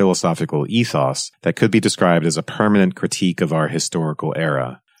is, of a philosophical ethos, that could be described as a permanent critique of our historical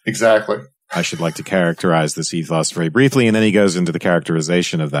era. Exactly. I should like to characterize this ethos very briefly, and then he goes into the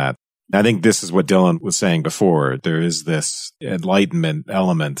characterization of that. I think this is what Dylan was saying before. There is this Enlightenment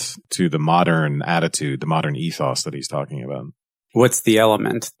element to the modern attitude, the modern ethos that he's talking about. What's the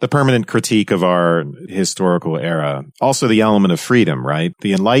element? The permanent critique of our historical era. Also the element of freedom, right?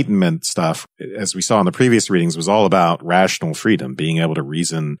 The Enlightenment stuff, as we saw in the previous readings, was all about rational freedom, being able to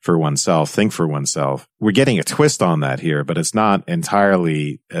reason for oneself, think for oneself. We're getting a twist on that here, but it's not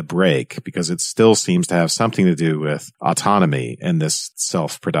entirely a break because it still seems to have something to do with autonomy in this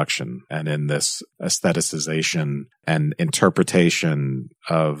self-production and in this aestheticization and interpretation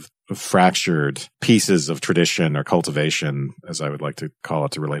of fractured pieces of tradition or cultivation, as I would like to call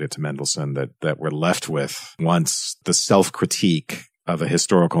it to relate it to Mendelssohn, that we're left with once the self-critique of a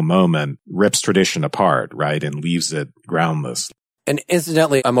historical moment rips tradition apart, right, and leaves it groundless. And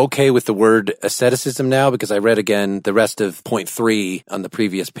incidentally, I'm okay with the word asceticism now because I read again the rest of point 3 on the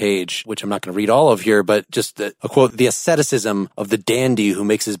previous page, which I'm not going to read all of here, but just a quote, the asceticism of the dandy who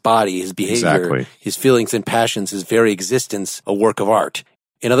makes his body, his behavior, his feelings and passions, his very existence, a work of art.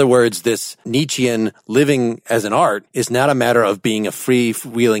 In other words, this Nietzschean living as an art is not a matter of being a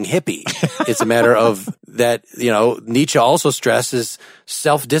free-wheeling hippie. It's a matter of that, Nietzsche also stresses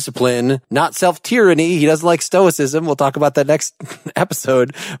self-discipline, not self-tyranny. He doesn't like stoicism. We'll talk about that next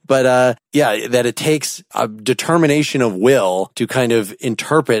episode. But, that it takes a determination of will to kind of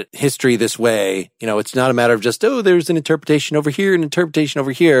interpret history this way. It's not a matter of just, there's an interpretation over here, an interpretation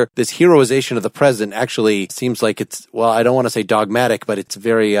over here. This heroization of the present actually seems like it's, I don't want to say dogmatic, but it's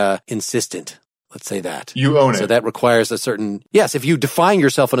very insistent. Let's say that. You own it. So that requires a certain, yes, if you define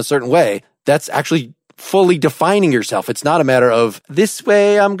yourself in a certain way, that's actually fully defining yourself. It's not a matter of this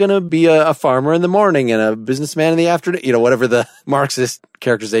way I'm going to be a farmer in the morning and a businessman in the afternoon, whatever the Marxist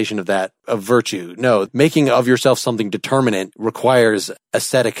characterization of that, of virtue. No, making of yourself something determinate requires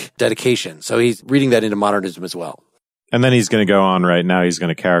ascetic dedication. So he's reading that into modernism as well. And then he's going to go on right now. He's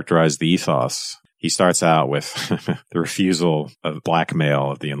going to characterize the ethos. He starts out with the refusal of blackmail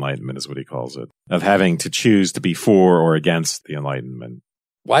of the Enlightenment is what he calls it, of having to choose to be for or against the Enlightenment.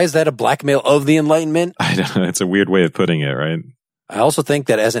 Why is that a blackmail of the Enlightenment? I don't know. It's a weird way of putting it, right? I also think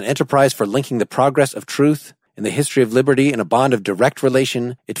that as an enterprise for linking the progress of truth and the history of liberty in a bond of direct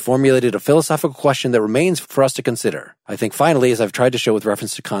relation, it formulated a philosophical question that remains for us to consider. I think finally, as I've tried to show with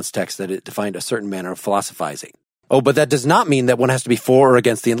reference to Kant's text, that it defined a certain manner of philosophizing. Oh, but that does not mean that one has to be for or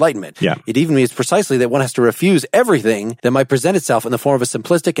against the Enlightenment. Yeah. It even means precisely that one has to refuse everything that might present itself in the form of a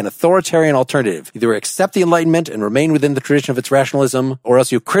simplistic and authoritarian alternative. Either accept the Enlightenment and remain within the tradition of its rationalism, or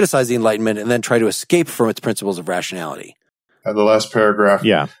else you criticize the Enlightenment and then try to escape from its principles of rationality. The last paragraph.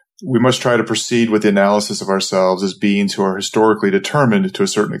 Yeah. We must try to proceed with the analysis of ourselves as beings who are historically determined to a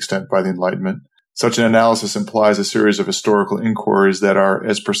certain extent by the Enlightenment. Such an analysis implies a series of historical inquiries that are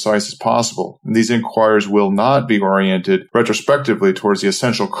as precise as possible, and these inquiries will not be oriented retrospectively towards the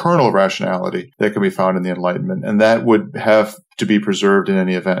essential kernel of rationality that can be found in the Enlightenment, and that would have to be preserved in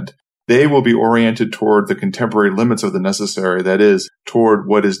any event. They will be oriented toward the contemporary limits of the necessary, that is, toward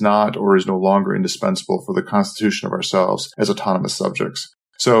what is not or is no longer indispensable for the constitution of ourselves as autonomous subjects.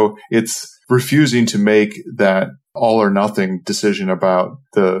 So it's refusing to make that all or nothing decision about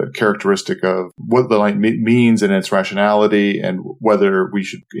the characteristic of what the Enlightenment means and its rationality and whether we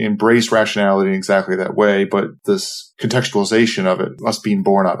should embrace rationality in exactly that way, but this contextualization of it, us being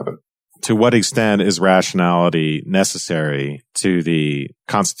born out of it. To what extent is rationality necessary to the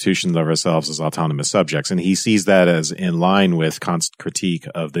constitution of ourselves as autonomous subjects? And he sees that as in line with Kant's critique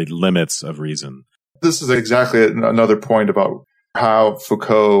of the limits of reason. This is exactly another point about how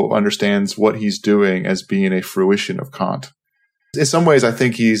Foucault understands what he's doing as being a fruition of Kant. In some ways, I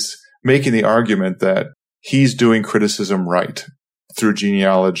think he's making the argument that he's doing criticism right through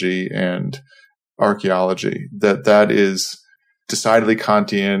genealogy and archaeology, that is decidedly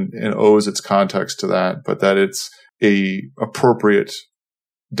Kantian and owes its context to that, but that it's a appropriate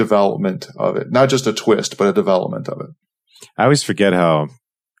development of it. Not just a twist, but a development of it. I always forget how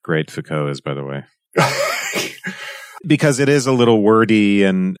great Foucault is, by the way. Because it is a little wordy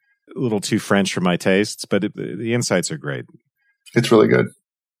and a little too French for my tastes, but the insights are great. It's really good.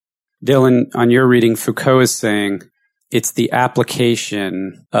 Dylan, on your reading, Foucault is saying it's the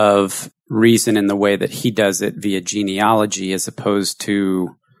application of reason in the way that he does it via genealogy as opposed to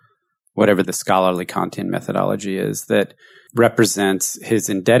whatever the scholarly Kantian methodology is that represents his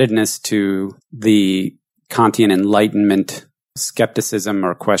indebtedness to the Kantian Enlightenment skepticism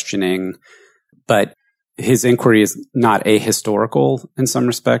or questioning, but his inquiry is not ahistorical in some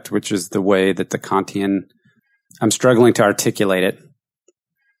respect, which is the way that the Kantian, I'm struggling to articulate it.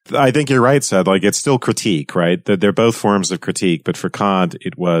 I think you're right, Seth. Like, it's still critique, right? That they're both forms of critique, but for Kant,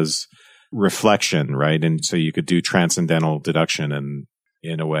 it was reflection, right? And so you could do transcendental deduction and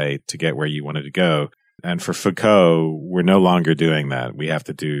in a way to get where you wanted to go. And for Foucault, we're no longer doing that. We have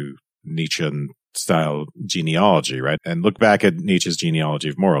to do Nietzschean style genealogy, right? And look back at Nietzsche's genealogy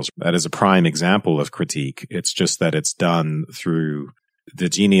of morals. That is a prime example of critique. It's just that it's done through the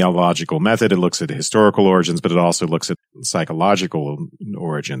genealogical method. It looks at historical origins, but it also looks at psychological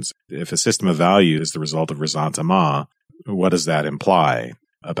origins. If a system of value is the result of ressentiment, what does that imply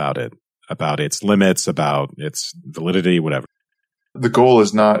about it? About its limits, about its validity, whatever. The goal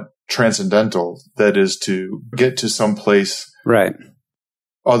is not transcendental. That is to get to some place right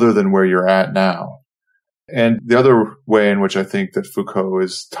other than where you're at now. And the other way in which I think that Foucault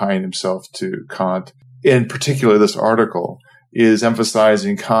is tying himself to Kant, in particular this article, is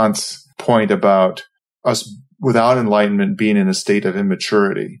emphasizing Kant's point about us without enlightenment being in a state of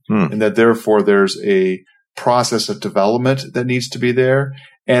immaturity, and that therefore there's a process of development that needs to be there.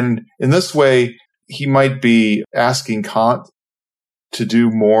 And in this way, he might be asking Kant to do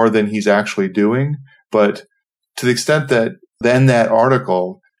more than he's actually doing. But to the extent that then that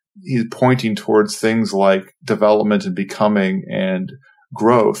article, he's pointing towards things like development and becoming and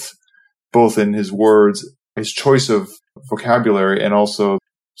growth, both in his words, his choice of vocabulary, and also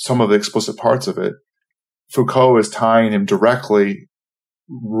some of the explicit parts of it. Foucault is tying him directly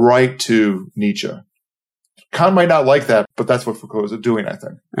right to Nietzsche. Kant might not like that, but that's what Foucault is doing, I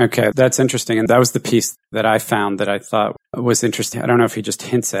think. Okay, that's interesting. And that was the piece that I found that I thought was interesting. I don't know if he just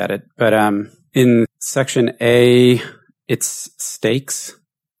hints at it, but in section A, it's stakes.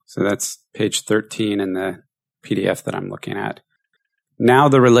 So that's page 13 in the PDF that I'm looking at. Now,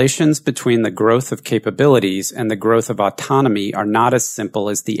 the relations between the growth of capabilities and the growth of autonomy are not as simple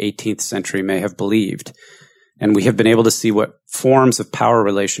as the 18th century may have believed. And we have been able to see what forms of power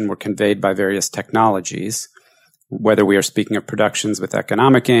relation were conveyed by various technologies, whether we are speaking of productions with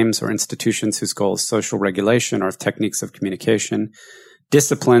economic aims or institutions whose goal is social regulation or of techniques of communication,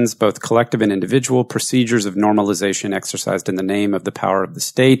 disciplines, both collective and individual, procedures of normalization exercised in the name of the power of the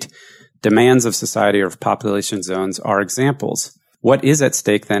state, demands of society or of population zones are examples. What is at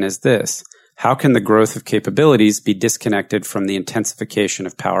stake then is this: how can the growth of capabilities be disconnected from the intensification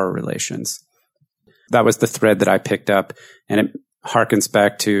of power relations? That was the thread that I picked up, and it harkens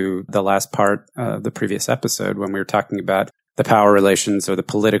back to the last part of the previous episode when we were talking about the power relations or the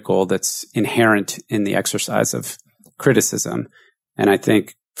political that's inherent in the exercise of criticism. And I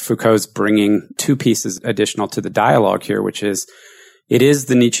think Foucault's bringing two pieces additional to the dialogue here, which is it is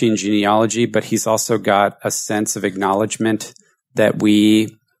the Nietzschean genealogy, but he's also got a sense of acknowledgement that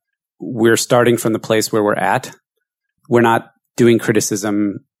we're starting from the place where we're at. We're not doing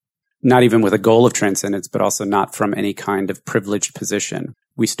criticism, not even with a goal of transcendence, but also not from any kind of privileged position.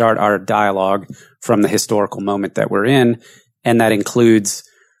 We start our dialogue from the historical moment that we're in, and that includes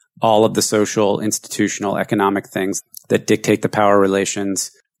all of the social, institutional, economic things that dictate the power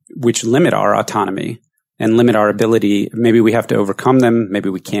relations, which limit our autonomy and limit our ability. Maybe we have to overcome them. Maybe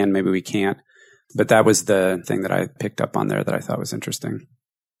we can, maybe we can't. But that was the thing that I picked up on there that I thought was interesting.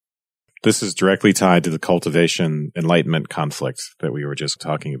 This is directly tied to the cultivation enlightenment conflict that we were just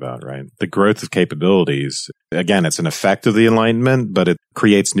talking about, right? The growth of capabilities, again, it's an effect of the enlightenment, but it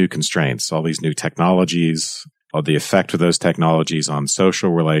creates new constraints, all these new technologies, all the effect of those technologies on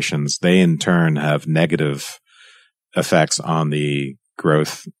social relations. They in turn have negative effects on the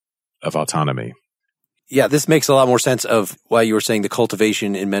growth of autonomy. Yeah, this makes a lot more sense of why you were saying the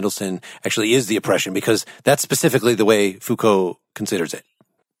cultivation in Mendelssohn actually is the oppression, because that's specifically the way Foucault considers it.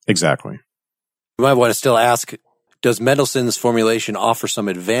 Exactly. You might want to still ask, does Mendelssohn's formulation offer some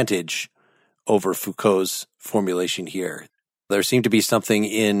advantage over Foucault's formulation here? There seemed to be something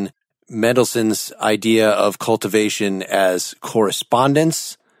in Mendelssohn's idea of cultivation as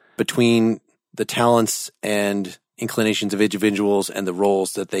correspondence between the talents and inclinations of individuals and the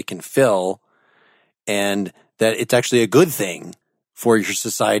roles that they can fill, and that it's actually a good thing for your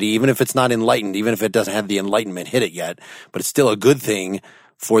society, even if it's not enlightened, even if it doesn't have the Enlightenment hit it yet, but it's still a good thing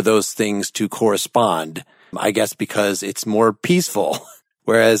for those things to correspond, I guess because it's more peaceful.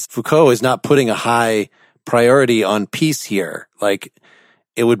 Whereas Foucault is not putting a high priority on peace here. Like,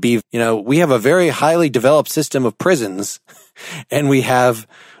 it would be, we have a very highly developed system of prisons, and we have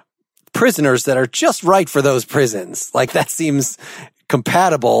prisoners that are just right for those prisons. Like, that seems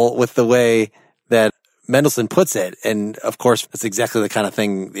compatible with the way that Mendelssohn puts it. And of course, that's exactly the kind of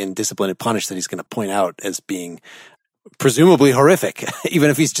thing in Discipline and Punish that he's going to point out as being presumably horrific, even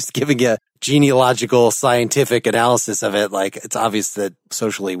if he's just giving a genealogical scientific analysis of it. Like, it's obvious that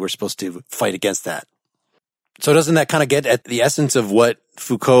socially we're supposed to fight against that. So doesn't that kind of get at the essence of what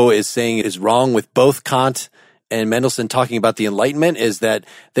Foucault is saying is wrong with both Kant and Mendelssohn talking about the Enlightenment, is that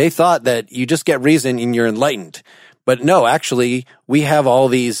they thought that you just get reason and you're enlightened. But no, actually, we have all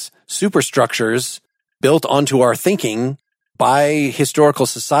these superstructures built onto our thinking by historical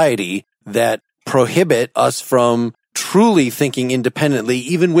society that prohibit us from truly thinking independently,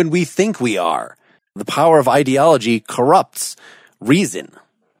 even when we think we are. The power of ideology corrupts reason.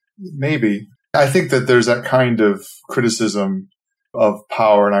 Maybe. I think that there's that kind of criticism of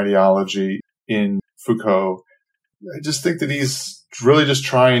power and ideology in Foucault. I just think that he's really just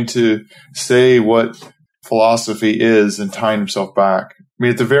trying to say what philosophy is and tying himself back. I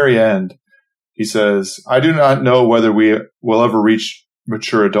mean, at the very end, he says, I do not know whether we will ever reach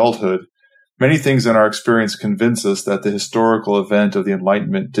mature adulthood. Many things in our experience convince us that the historical event of the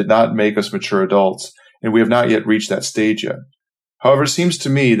Enlightenment did not make us mature adults, and we have not yet reached that stage yet. However, it seems to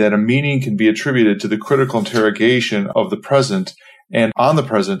me that a meaning can be attributed to the critical interrogation of the present and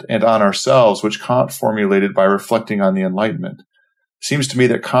on ourselves, which Kant formulated by reflecting on the Enlightenment. It seems to me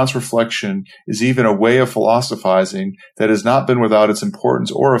that Kant's reflection is even a way of philosophizing that has not been without its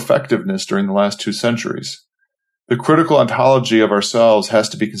importance or effectiveness during the last 2 centuries. The critical ontology of ourselves has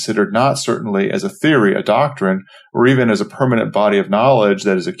to be considered not certainly as a theory, a doctrine, or even as a permanent body of knowledge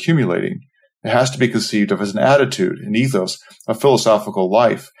that is accumulating. It has to be conceived of as an attitude, an ethos, a philosophical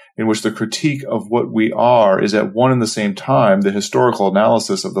life, in which the critique of what we are is at one and the same time the historical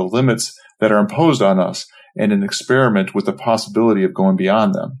analysis of the limits that are imposed on us and an experiment with the possibility of going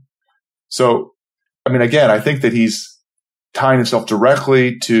beyond them. So, again, I think that he's tying himself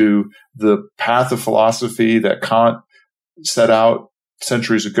directly to the path of philosophy that Kant set out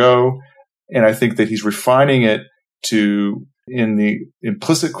centuries ago, and I think that he's refining it to, in the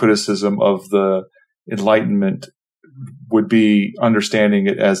implicit criticism of the Enlightenment, would be understanding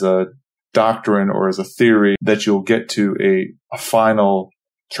it as a doctrine or as a theory that you'll get to a final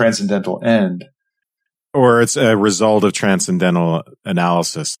transcendental end. Or it's a result of transcendental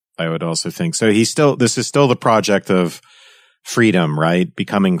analysis, I would also think. So this is still the project of freedom, right?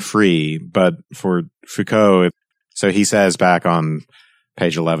 Becoming free. But for Foucault, so he says back on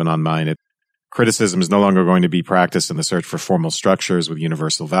page 11 on mine, criticism is no longer going to be practiced in the search for formal structures with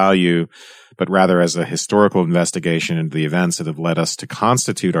universal value, but rather as a historical investigation into the events that have led us to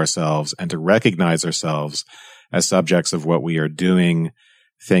constitute ourselves and to recognize ourselves as subjects of what we are doing,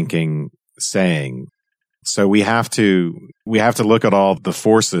 thinking, saying. So we have to look at all the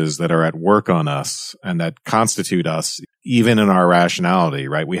forces that are at work on us and that constitute us, even in our rationality,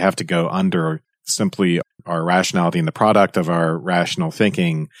 right? We have to go under simply our rationality and the product of our rational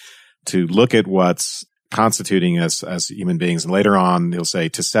thinking to look at what's constituting us as human beings. And later on, he'll say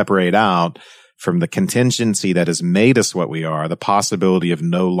to separate out from the contingency that has made us what we are, the possibility of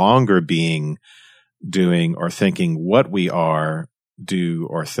no longer being, doing, or thinking what we are, do,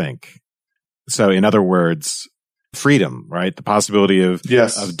 or think. So in other words, freedom, right? The possibility of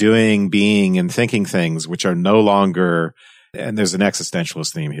doing, being, and thinking things which are no longer, and there's an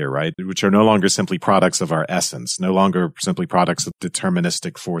existentialist theme here, right? Which are no longer simply products of our essence, no longer simply products of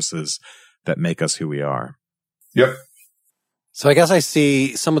deterministic forces that make us who we are. Yep. So I guess I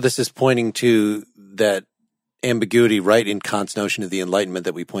see some of this is pointing to that ambiguity right in Kant's notion of the Enlightenment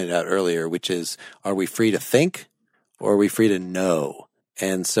that we pointed out earlier, which is, are we free to think or are we free to know?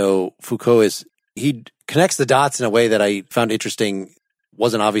 And so Foucault he connects the dots in a way that I found interesting,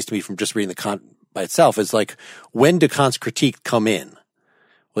 wasn't obvious to me from just reading the Kant by itself. It's like, when do Kant's critique come in?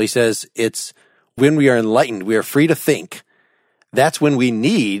 Well, he says it's when we are enlightened, we are free to think. That's when we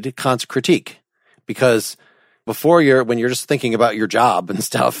need Kant's critique. Because when you're just thinking about your job and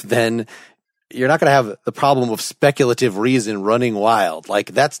stuff, then you're not going to have the problem of speculative reason running wild.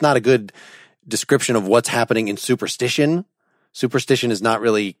 Like, that's not a good description of what's happening in superstition. Superstition is not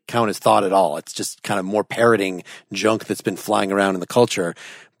really count as thought at all. It's just kind of more parroting junk that's been flying around in the culture.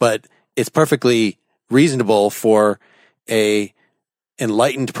 But it's perfectly reasonable for a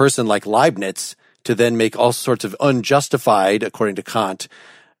enlightened person like Leibniz to then make all sorts of unjustified, according to Kant,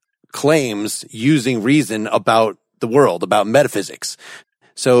 claims using reason about the world, about metaphysics.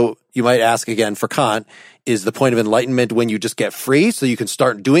 So you might ask again for Kant, is the point of enlightenment when you just get free so you can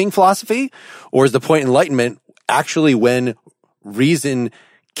start doing philosophy? Or is the point of enlightenment actually when reason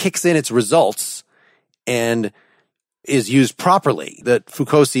kicks in its results and is used properly? That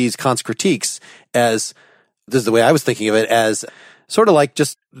Foucault sees Kant's critiques as, this is the way I was thinking of it, as sort of like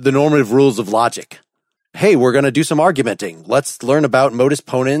just the normative rules of logic. Hey, we're going to do some argumenting. Let's learn about modus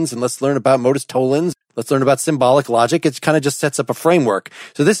ponens and let's learn about modus tollens. Let's learn about symbolic logic. It kind of just sets up a framework.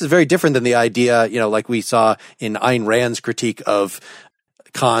 So this is very different than the idea, like we saw in Ayn Rand's critique of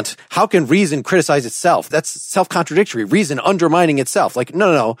Kant. How can reason criticize itself? That's self-contradictory. Reason undermining itself. Like,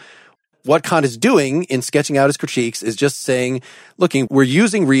 no. What Kant is doing in sketching out his critiques is just saying, looking, we're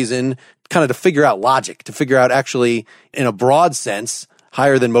using reason kind of to figure out logic, to figure out actually, in a broad sense,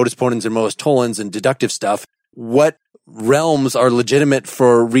 higher than modus ponens and modus tollens and deductive stuff, what realms are legitimate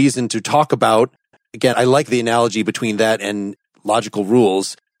for reason to talk about. Again, I like the analogy between that and logical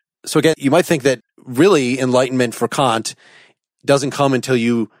rules. So again, you might think that really enlightenment for Kant doesn't come until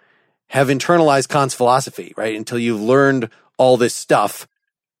you have internalized Kant's philosophy, right? Until you've learned all this stuff.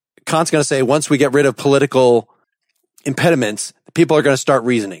 Kant's going to say, once we get rid of political impediments, people are going to start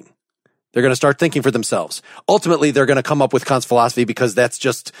reasoning. They're going to start thinking for themselves. Ultimately, they're going to come up with Kant's philosophy because that's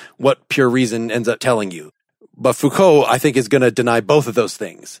just what pure reason ends up telling you. But Foucault, I think, is going to deny both of those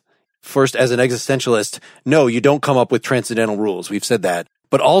things. First, as an existentialist, no, you don't come up with transcendental rules. We've said that.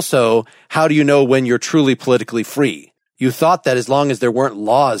 But also, how do you know when you're truly politically free? You thought that as long as there weren't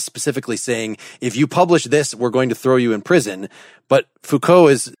laws specifically saying, if you publish this, we're going to throw you in prison. But Foucault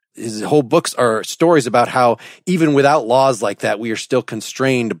his whole books are stories about how even without laws like that, we are still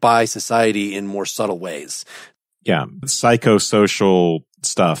constrained by society in more subtle ways. Yeah, psychosocial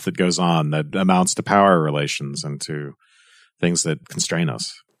stuff that goes on that amounts to power relations and to things that constrain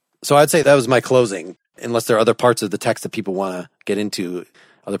us. So I'd say that was my closing, unless there are other parts of the text that people want to get into.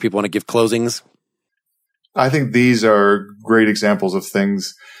 Other people want to give closings. I think these are great examples of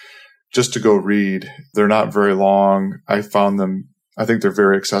things just to go read. They're not very long. I think they're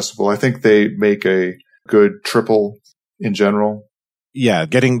very accessible. I think they make a good triple in general. Yeah,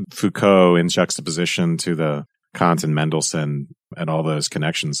 getting Foucault in juxtaposition to the Kant and Mendelssohn and all those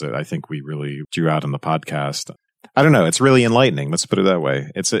connections that I think we really drew out in the podcast. I don't know. It's really enlightening. Let's put it that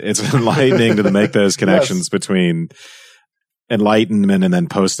way. It's enlightening to make those connections between Enlightenment and then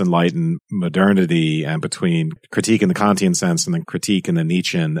post-Enlightened modernity, and between critique in the Kantian sense and then critique in the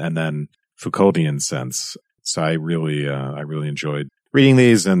Nietzschean and then Foucauldian sense. So I really enjoyed reading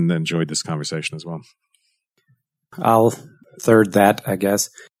these and enjoyed this conversation as well. I'll third that, I guess.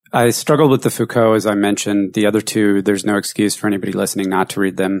 I struggled with the Foucault, as I mentioned. The other two, there's no excuse for anybody listening not to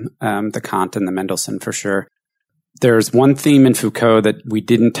read them. The Kant and the Mendelssohn for sure. There's one theme in Foucault that we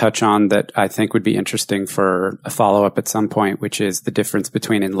didn't touch on that I think would be interesting for a follow-up at some point, which is the difference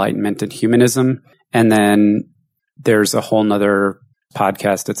between Enlightenment and humanism. And then there's a whole nother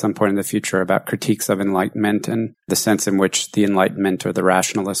podcast at some point in the future about critiques of Enlightenment and the sense in which the Enlightenment or the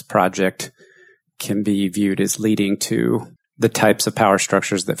rationalist project can be viewed as leading to the types of power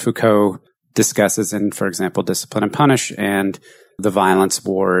structures that Foucault discusses in, for example, Discipline and Punish, and the violence,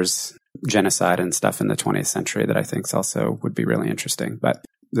 wars, genocide and stuff in the 20th century that I think also would be really interesting. But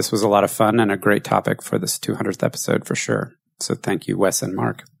this was a lot of fun and a great topic for this 200th episode for sure. So thank you, Wes and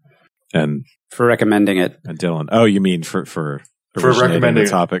Mark. And for recommending it. And Dylan. Oh, you mean for recommending the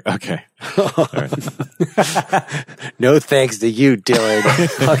topic. Okay. Right. No thanks to you,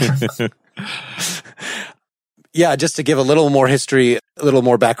 Dylan. Yeah, just to give a little more history, a little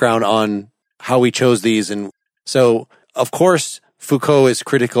more background on how we chose these. And so, of course, Foucault is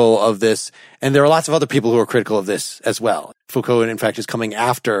critical of this, and there are lots of other people who are critical of this as well. Foucault, in fact, is coming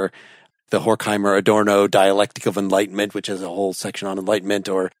after the Horkheimer-Adorno dialectic of enlightenment, which has a whole section on enlightenment,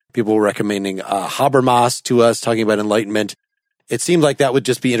 or people were recommending Habermas to us, talking about enlightenment. It seemed like that would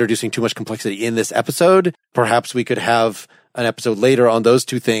just be introducing too much complexity in this episode. Perhaps we could have an episode later on those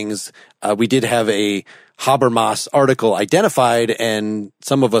two things. We did have a Habermas article identified, and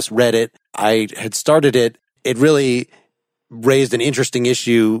some of us read it. I had started it. It really raised an interesting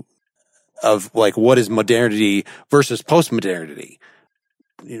issue of like, what is modernity versus postmodernity?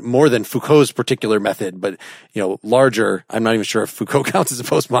 More than Foucault's particular method, but, larger. I'm not even sure if Foucault counts as a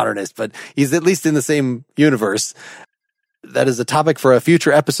postmodernist, but he's at least in the same universe. That is a topic for a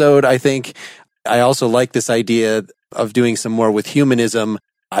future episode, I think. I also like this idea of doing some more with humanism.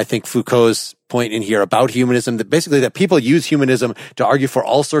 I think Foucault's point in here about humanism, that basically that people use humanism to argue for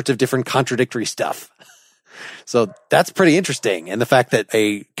all sorts of different contradictory stuff. So that's pretty interesting. And the fact that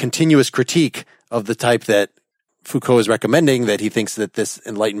a continuous critique of the type that Foucault is recommending, that he thinks that this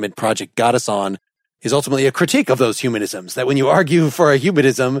Enlightenment project got us on, is ultimately a critique of those humanisms. That when you argue for a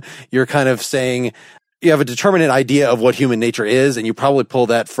humanism, you're kind of saying you have a determinate idea of what human nature is, and you probably pull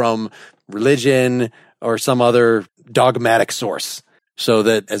that from religion or some other dogmatic source. So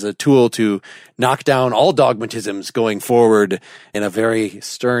that as a tool to knock down all dogmatisms going forward in a very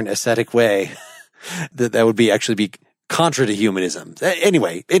stern ascetic way, that would actually be contra to humanism.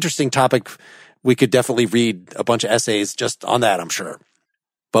 Anyway, interesting topic. We could definitely read a bunch of essays just on that, I'm sure.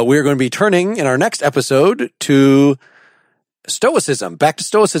 But we're going to be turning in our next episode to Stoicism, back to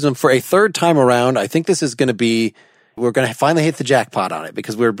Stoicism for a third time around. I think this is going to be, we're going to finally hit the jackpot on it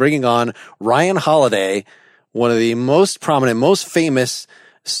because we're bringing on Ryan Holiday, one of the most prominent, most famous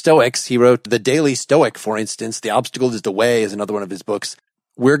Stoics. He wrote The Daily Stoic, for instance. The Obstacle is the Way is another one of his books.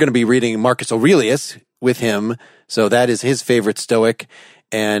 We're going to be reading Marcus Aurelius with him. So that is his favorite Stoic.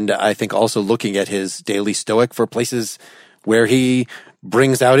 And I think also looking at his Daily Stoic for places where he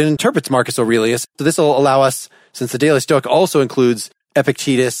brings out and interprets Marcus Aurelius. So this will allow us, since the Daily Stoic also includes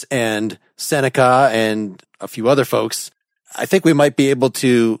Epictetus and Seneca and a few other folks, I think we might be able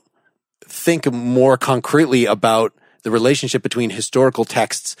to think more concretely about the relationship between historical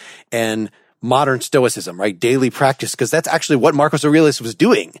texts and modern Stoicism, right? Daily practice, because that's actually what Marcus Aurelius was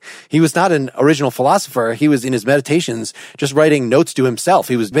doing. He was not an original philosopher. He was in his meditations just writing notes to himself.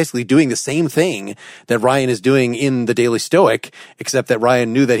 He was basically doing the same thing that Ryan is doing in the Daily Stoic, except that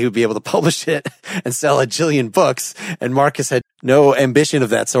Ryan knew that he would be able to publish it and sell a jillion books, and Marcus had no ambition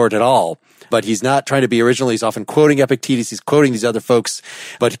of that sort at all. But he's not trying to be original. He's often quoting Epictetus. He's quoting these other folks,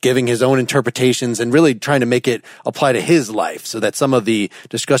 but giving his own interpretations and really trying to make it apply to his life, so that some of the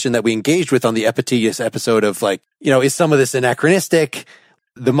discussion that we engaged with on the Epictetus episode of is some of this anachronistic?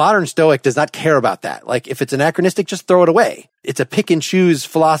 The modern Stoic does not care about that. Like, if it's anachronistic, just throw it away. It's a pick and choose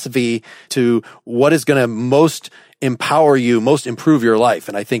philosophy to what is going to most empower you, most improve your life.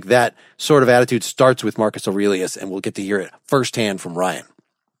 And I think that sort of attitude starts with Marcus Aurelius, and we'll get to hear it firsthand from Ryan.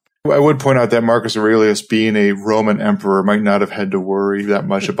 I would point out that Marcus Aurelius, being a Roman emperor, might not have had to worry that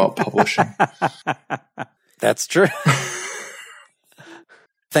much about publishing. That's true.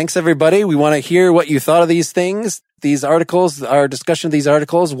 Thanks, everybody. We want to hear what you thought of these things, these articles, our discussion of these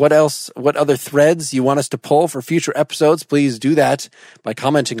articles. What other threads you want us to pull for future episodes? Please do that by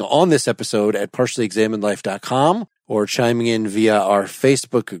commenting on this episode at partiallyexaminedlife.com or chiming in via our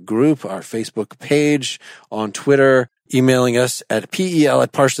Facebook group, our Facebook page, on Twitter, emailing us at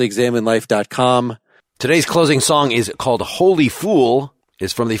pel@partiallyexaminedlife.com. Today's closing song is called Holy Fool.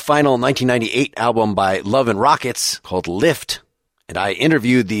 It's from the final 1998 album by Love and Rockets called Lift. And I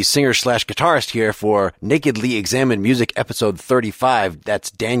interviewed the singer/guitarist here for Nakedly Examined Music episode 35.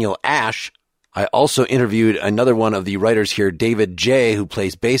 That's Daniel Ash. I also interviewed another one of the writers here, David J., who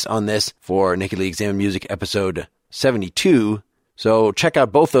plays bass on this for Nakedly Examined Music episode 72. So check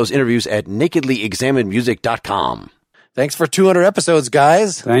out both those interviews at nakedlyexaminedmusic.com. Thanks for 200 episodes,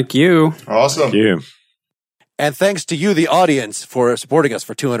 guys. Thank you. Awesome. Thank you. And thanks to you, the audience, for supporting us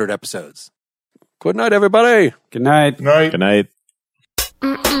for 200 episodes. Good night, everybody. Good night. Night. Good night.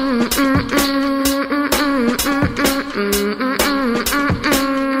 Mm-mm-mm.